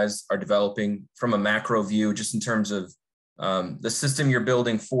program you guys are developing from a macro view, just in terms of the system you're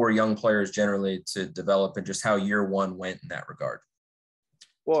building for young players generally to develop, and just how year one went in that regard?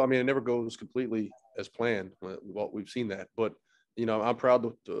 Well, I mean, it never goes completely as planned. Well, we've seen that, but, I'm proud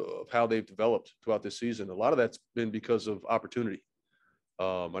of how they've developed throughout this season. A lot of that's been because of opportunity.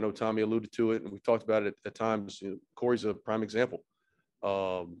 I know Tommy alluded to it, and we've talked about it at times. Corey's a prime example.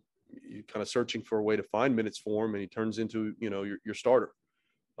 You're kind of searching for a way to find minutes for him, and he turns into, your starter.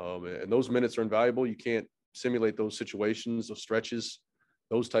 And those minutes are invaluable. You can't simulate those situations, those stretches,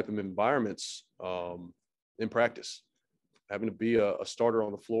 those type of environments in practice. Having to be a starter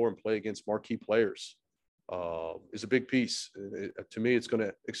on the floor and play against marquee players is a big piece. To me, it's going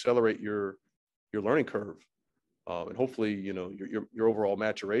to accelerate your learning curve and hopefully, your overall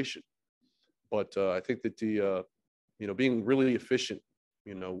maturation. But I think that being really efficient,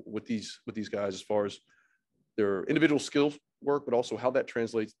 with these guys as far as their individual skills work, but also how that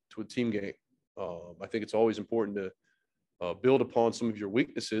translates to a team game. I think it's always important to build upon some of your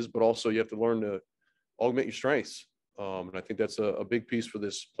weaknesses, but also you have to learn to augment your strengths. And I think that's a big piece for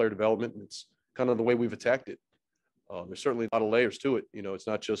this player development. And it's kind of the way we've attacked it. There's certainly a lot of layers to it. It's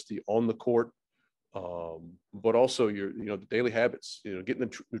not just the on the court, but also your, the daily habits, getting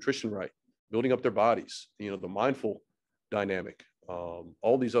the nutrition right, building up their bodies, the mindful dynamic.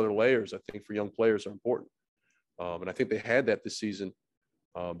 All these other layers, I think, for young players are important. And I think they had that this season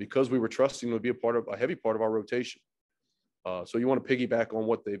because we were trusting them to be a heavy part of our rotation. So you want to piggyback on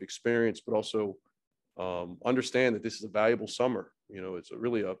what they've experienced, but also understand that this is a valuable summer. It's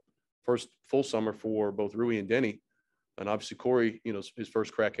really a first full summer for both Rui and Denny. And obviously Corey, his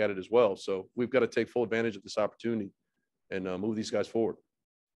first crack at it as well. So we've got to take full advantage of this opportunity and move these guys forward.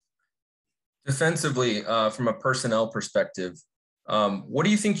 Defensively, from a personnel perspective, what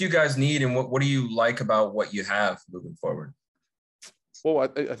do you think you guys need, and what do you like about what you have moving forward? Well,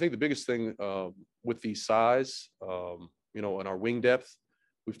 I think the biggest thing with the size, and our wing depth,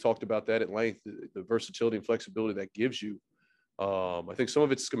 we've talked about that at length, the versatility and flexibility that gives you. I think some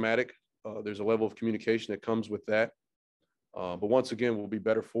of it's schematic. There's a level of communication that comes with that. But once again, we'll be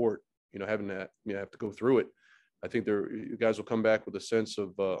better for it, having that, have to go through it. I think you guys will come back with a sense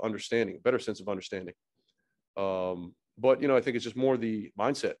of understanding, a better sense of understanding. But, I think it's just more the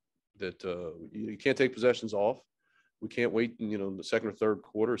mindset that you can't take possessions off. We can't wait, in the second or third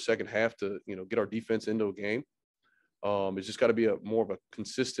quarter, second half to, get our defense into a game. It's just got to be more of a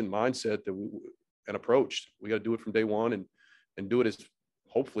consistent mindset and approach. We got to do it from day one and do it as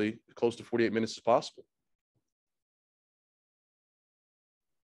hopefully close to 48 minutes as possible.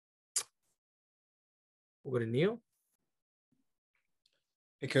 We'll go to Neil.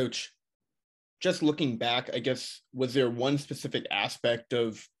 Hey, Coach. Just looking back, I guess, was there one specific aspect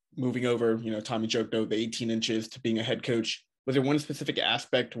of moving over, Tommy joked over the 18 inches to being a head coach? Was there one specific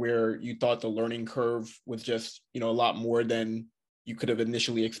aspect where you thought the learning curve was just, a lot more than you could have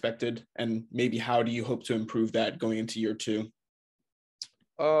initially expected? And maybe how do you hope to improve that going into year two?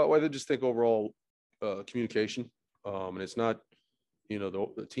 Well, I just think overall communication, and it's not,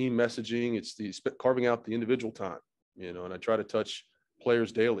 the team messaging, it's the carving out the individual time, and I try to touch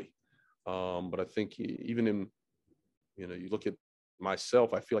players daily. But I think even in, you look at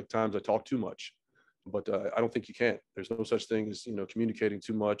myself, I feel like times I talk too much, but I don't think you can. There's no such thing as, communicating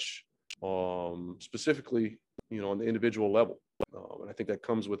too much, specifically, on the individual level. And I think that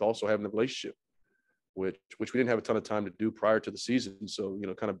comes with also having the relationship, which we didn't have a ton of time to do prior to the season. So,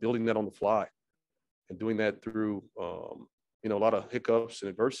 kind of building that on the fly and doing that through, a lot of hiccups and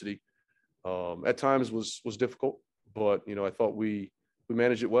adversity, at times was difficult, but, I thought we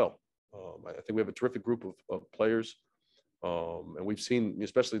managed it well. I think we have a terrific group of players, and we've seen,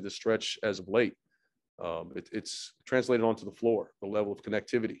 especially the stretch as of late, it's translated onto the floor, the level of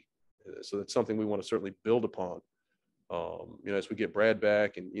connectivity. So that's something we want to certainly build upon, as we get Brad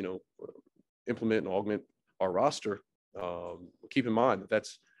back and, implement and augment our roster. Keep in mind that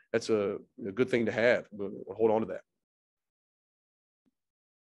that's a good thing to have. We'll hold on to that.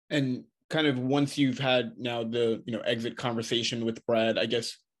 And kind of once you've had now the, exit conversation with Brad, I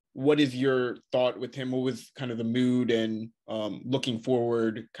guess, what is your thought with him? What was kind of the mood and looking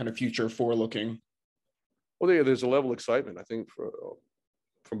forward, kind of future forward-looking? Well, there's a level of excitement, I think,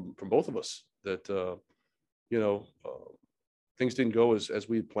 from both of us that, things didn't go as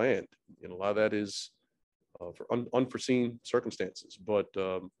we had planned. A lot of that is for unforeseen circumstances. But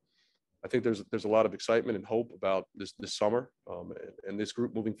I think there's a lot of excitement and hope about this summer and this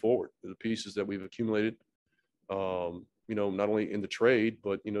group moving forward. The pieces that we've accumulated, not only in the trade,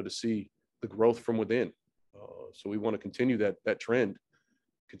 but, to see the growth from within. So we want to continue that trend,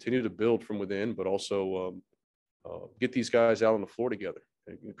 continue to build from within, but also get these guys out on the floor together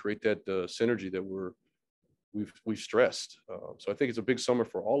and create that synergy that we've stressed. So I think it's a big summer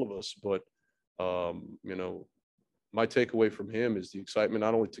for all of us, but, my takeaway from him is the excitement,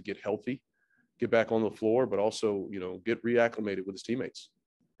 not only to get healthy, get back on the floor, but also, get reacclimated with his teammates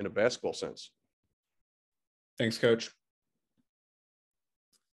in a basketball sense. Thanks, Coach.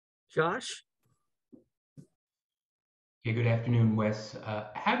 Josh? Yeah, good afternoon, Wes.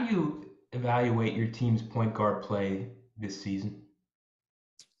 How do you evaluate your team's point guard play this season?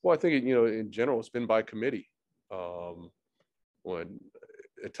 Well, I think, in general, it's been by committee. When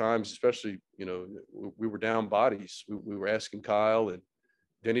at times, especially, we were down bodies. We were asking Kyle and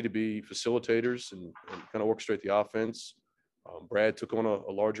Denny to be facilitators and kind of orchestrate the offense. Brad took on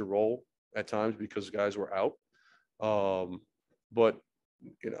a larger role at times because guys were out. But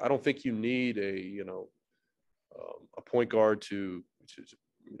I don't think you need a point guard to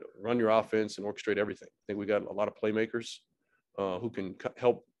run your offense and orchestrate everything. I think we got a lot of playmakers who can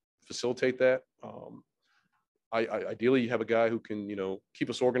help facilitate that. Ideally, you have a guy who can, keep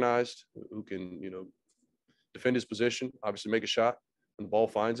us organized, who can, defend his position, obviously make a shot when the ball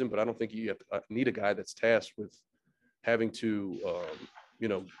finds him. But I don't think you need a guy that's tasked with having to,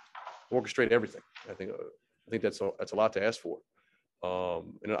 orchestrate everything. I think that's a lot to ask for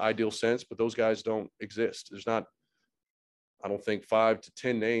in an ideal sense. But those guys don't exist. There's not, I don't think, 5 to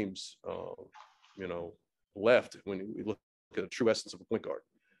 10 names, left when we look at the true essence of a point guard.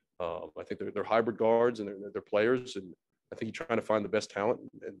 I think they're hybrid guards and they're players, and I think you're trying to find the best talent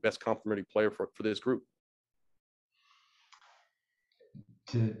and best complementary player for this group.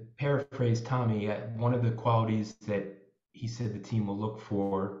 To paraphrase Tommy, one of the qualities that he said the team will look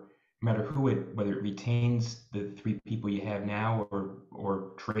for, no matter whether it retains the 3 people you have now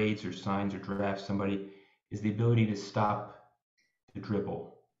or trades or signs or drafts somebody, is the ability to stop the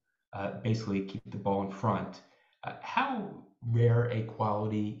dribble, basically keep the ball in front. How rare a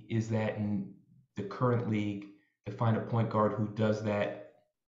quality is that in the current league to find a point guard who does that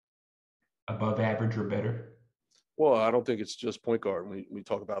above average or better? Well, I don't think it's just point guard. When we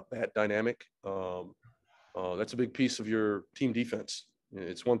talk about that dynamic, that's a big piece of your team defense.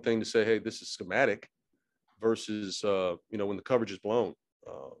 It's one thing to say, hey, this is schematic versus, when the coverage is blown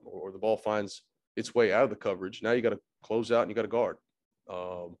or the ball finds its way out of the coverage. Now you got to close out and you got to guard.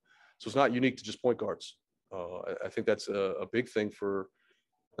 So it's not unique to just point guards. I think that's a big thing for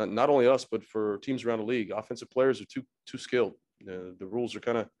not only us, but for teams around the league. Offensive players are too skilled. The rules are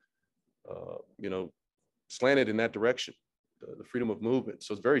kind of, slanted in that direction, the freedom of movement.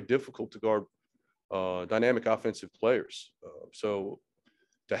 So it's very difficult to guard dynamic offensive players. So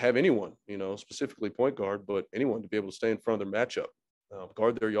to have anyone, specifically point guard, but anyone to be able to stay in front of their matchup,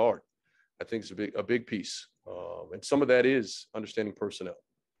 guard their yard, I think is a big piece. And some of that is understanding personnel.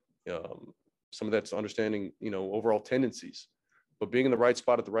 Some of that's understanding, overall tendencies, but being in the right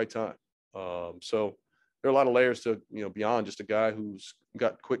spot at the right time. So there are a lot of layers to, beyond just a guy who's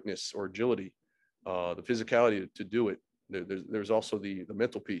got quickness or agility, the physicality to do it. There's also the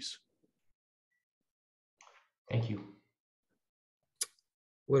mental piece. Thank you.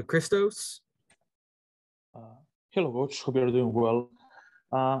 Well, Christos. Hello, coach. Hope you're doing well.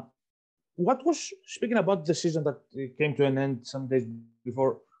 Speaking about the season that came to an end some days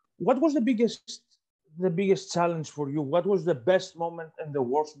before, what was the biggest challenge for you? What was the best moment and the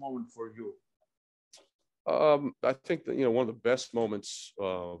worst moment for you? I think that, one of the best moments,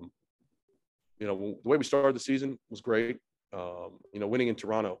 the way we started the season was great. Winning in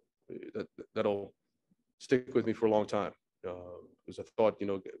Toronto, that'll stick with me for a long time. Because I thought,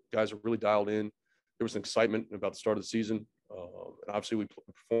 guys are really dialed in. There was an excitement about the start of the season. And obviously we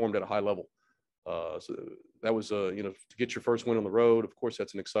performed at a high level. So that was, to get your first win on the road, of course,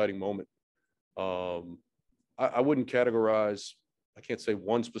 that's an exciting moment. I wouldn't categorize, I can't say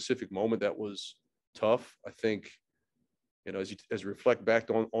one specific moment that was tough. I think, as you reflect back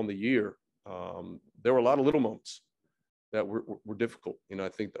on the year, there were a lot of little moments that were difficult. I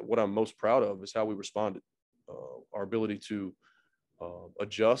think that what I'm most proud of is how we responded, our ability to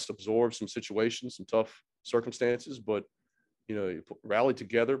adjust, absorb some situations, some tough circumstances, but you rally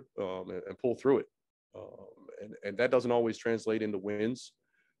together and pull through it. And that doesn't always translate into wins.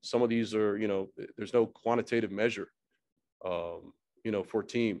 Some of these are, there's no quantitative measure, for a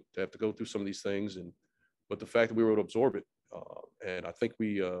team to have to go through some of these things. But the fact that we were able to absorb it, and I think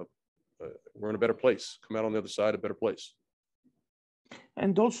we're in a better place, come out on the other side a better place.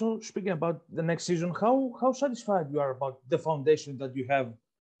 And also speaking about the next season, how satisfied you are about the foundation that you have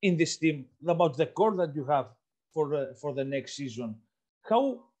in this team, about the core that you have for the next season?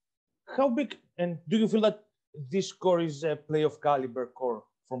 How big, and do you feel that this core is a playoff caliber core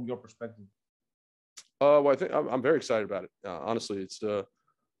from your perspective? Well, I think I'm very excited about it. Honestly, it's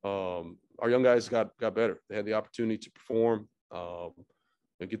our young guys got better. They had the opportunity to perform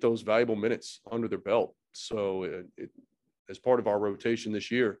and get those valuable minutes under their belt. So as part of our rotation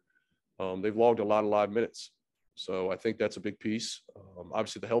this year, they've logged a lot of live minutes. So I think that's a big piece.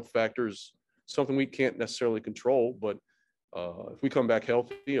 Obviously, the health factor is something we can't necessarily control, but if we come back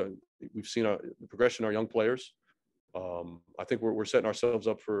healthy, we've seen the progression of our young players. I think we're setting ourselves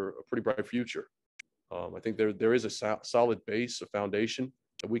up for a pretty bright future. I think there is a solid base, a foundation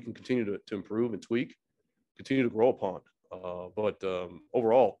that we can continue to improve and tweak, continue to grow upon. But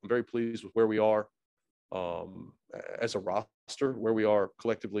overall, I'm very pleased with where we are as a roster, where we are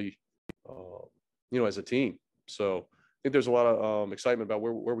collectively, as a team. So I think there's a lot of excitement about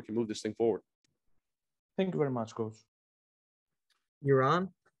where we can move this thing forward. Thank you very much, Coach. You're on.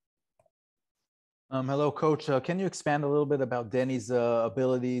 Hello, Coach. Can you expand a little bit about Denny's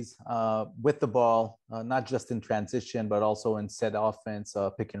abilities with the ball, not just in transition, but also in set offense,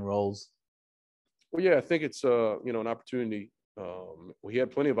 pick and rolls? Well, yeah, I think it's an opportunity. We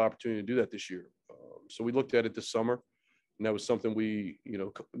had plenty of opportunity to do that this year. So we looked at it this summer, and that was something we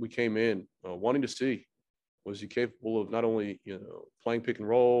came in wanting to see. Was he capable of not only playing pick and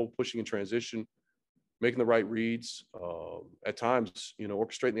roll, pushing in transition, making the right reads, at times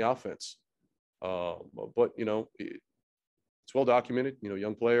orchestrating the offense. But it's well documented.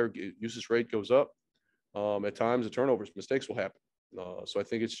 Young player usage rate goes up. At times, the turnovers, mistakes will happen. So I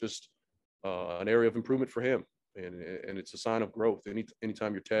think it's just an area of improvement for him, and it's a sign of growth.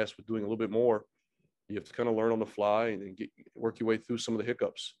 Anytime you're tasked with doing a little bit more, you have to kind of learn on the fly and work your way through some of the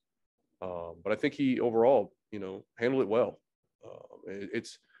hiccups. But I think he overall, handled it well.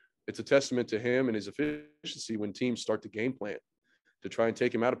 It's a testament to him and his efficiency when teams start to game plan to try and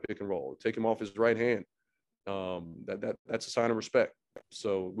take him out of pick and roll, take him off his right hand. That's a sign of respect.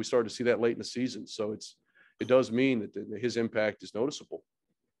 So we started to see that late in the season. So it does mean that his impact is noticeable.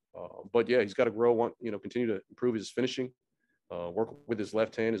 But yeah, he's got to grow, continue to improve his finishing, work with his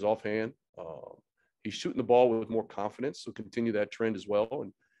left hand, his offhand. He's shooting the ball with more confidence, so continue that trend as well.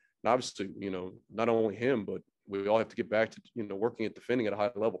 And obviously, not only him, but we all have to get back to, working at defending at a high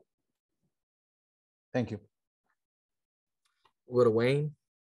level. Thank you. We'll go to Wayne.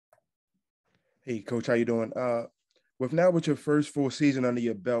 Hey, Coach, how you doing? With your first full season under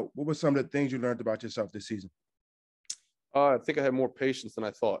your belt, what were some of the things you learned about yourself this season? I think I had more patience than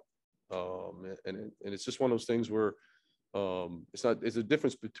I thought. And it's just one of those things where it's a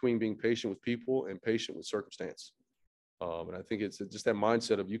difference between being patient with people and patient with circumstance. And I think it's just that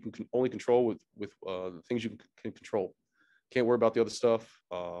mindset of you can only control with the things you can control. Can't worry about the other stuff.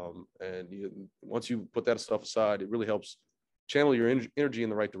 Once you put that stuff aside, it really helps channel your energy in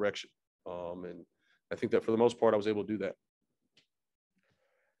the right direction. And I think that for the most part, I was able to do that.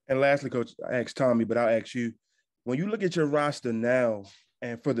 And lastly, Coach, I asked Tommy, but I'll ask you, when you look at your roster now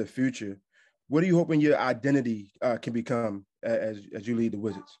and for the future, what are you hoping your identity can become as you lead the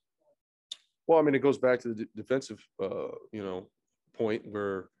Wizards? Well, I mean, it goes back to the defensive, point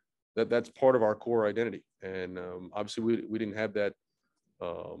where that's part of our core identity. And obviously we didn't have that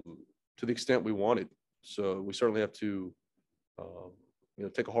to the extent we wanted. So we certainly have to,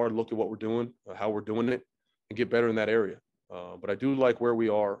 take a hard look at what we're doing, how we're doing it, and get better in that area. But I do like where we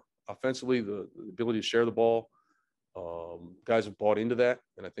are offensively, the ability to share the ball. Guys have bought into that,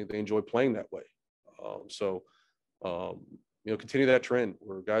 and I think they enjoy playing that way. Continue that trend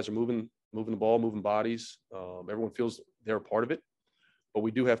where guys are moving the ball, moving bodies. Everyone feels they're a part of it. But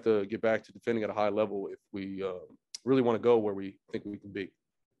we do have to get back to defending at a high level if we really want to go where we think we can be.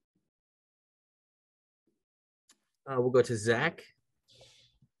 We'll go to Zach.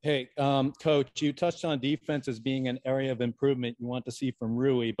 Hey, Coach, you touched on defense as being an area of improvement you want to see from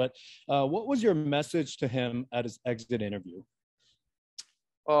Rui, but what was your message to him at his exit interview?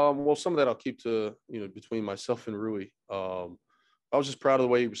 Well, some of that I'll keep to, between myself and Rui. I was just proud of the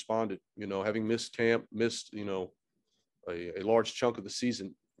way he responded, having missed camp, a large chunk of the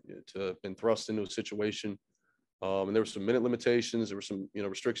season to have been thrust into a situation. And there were some minute limitations. There were some,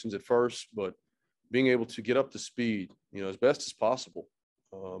 restrictions at first, but being able to get up to speed, as best as possible,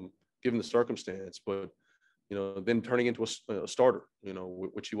 given the circumstance, but, then turning into a starter,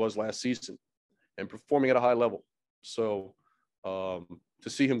 which he was last season, and performing at a high level. So to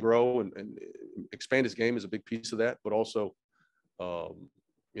see him grow and expand his game is a big piece of that, but also,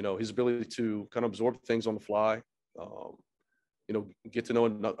 his ability to kind of absorb things on the fly, get to know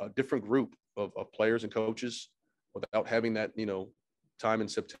a different group of players and coaches without having that, time in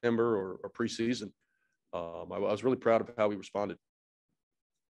September or preseason. I was really proud of how he responded.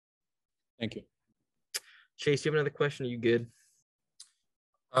 Thank you. Chase, you have another question? Are you good?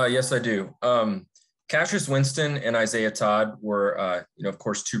 Yes, I do. Cassius Winston and Isaiah Todd were, of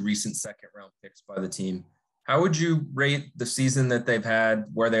course, 2 recent second-round picks by the team. How would you rate the season that they've had,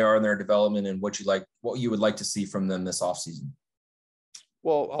 where they are in their development, and what you would like to see from them this offseason?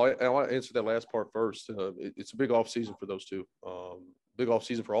 Well, I want to answer that last part first. It's a big offseason for those two. Big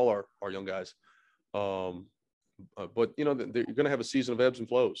offseason for all our young guys. But you're going to have a season of ebbs and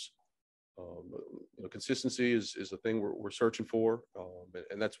flows. Consistency is the thing we're searching for,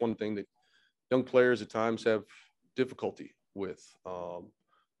 and that's one thing that young players at times have difficulty with.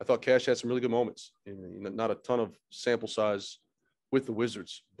 I thought Cash had some really good moments. Not a ton of sample size with the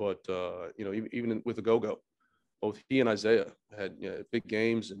Wizards, but even with the Go-Go, both he and Isaiah had big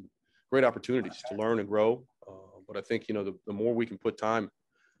games and great opportunities to learn and grow. But I think the more we can put time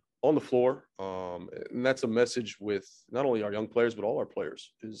on the floor, and that's a message with not only our young players but all our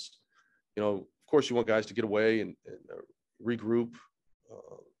players. Is of course you want guys to get away and regroup,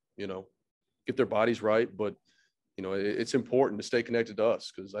 get their bodies right, but it's important to stay connected to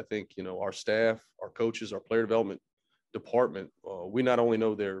us, because I think, our staff, our coaches, our player development department, we not only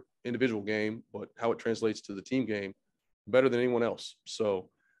know their individual game, but how it translates to the team game better than anyone else. So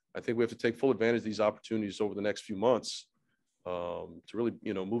I think we have to take full advantage of these opportunities over the next few months to really,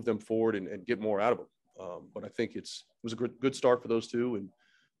 move them forward and get more out of them. But I think it was a good start for those two, and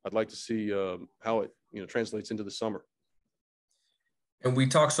I'd like to see how it, translates into the summer. And we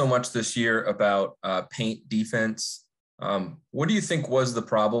talked so much this year about paint defense. What do you think was the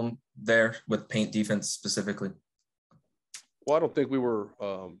problem there with paint defense specifically? Well, I don't think we were,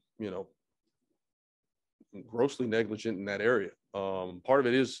 grossly negligent in that area. Part of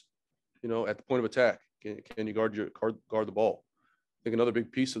it is, at the point of attack, can you guard the ball? I think another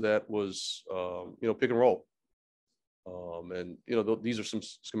big piece of that was, pick and roll. And these are some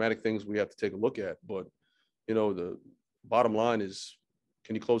schematic things we have to take a look at. But the bottom line is,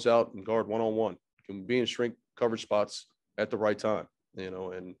 can you close out and guard one-on-one? Can we be in shrink coverage spots at the right time?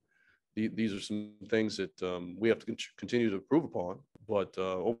 And these are some things that we have to continue to improve upon. But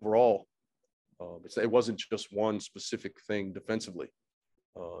overall, it wasn't just one specific thing defensively.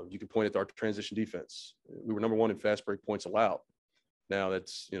 You can point at our transition defense. We were number 1 in fast break points allowed. Now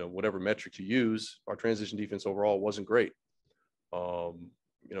that's, whatever metric you use, our transition defense overall wasn't great.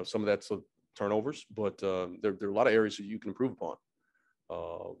 Some of that's turnovers, but there are a lot of areas that you can improve upon.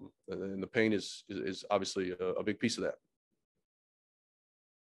 And the paint is obviously a big piece of that.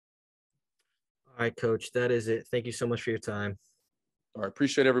 All right, Coach, that is it. Thank you so much for your time. All right,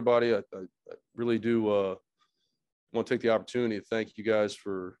 appreciate everybody. I really do want to take the opportunity to thank you guys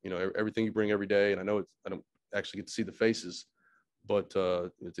for everything you bring every day. And I know I don't actually get to see the faces, but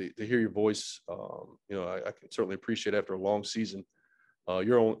to hear your voice, I can certainly appreciate after a long season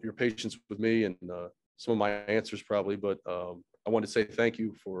your patience with me and some of my answers probably. But I want to say thank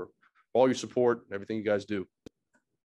you for all your support and everything you guys do.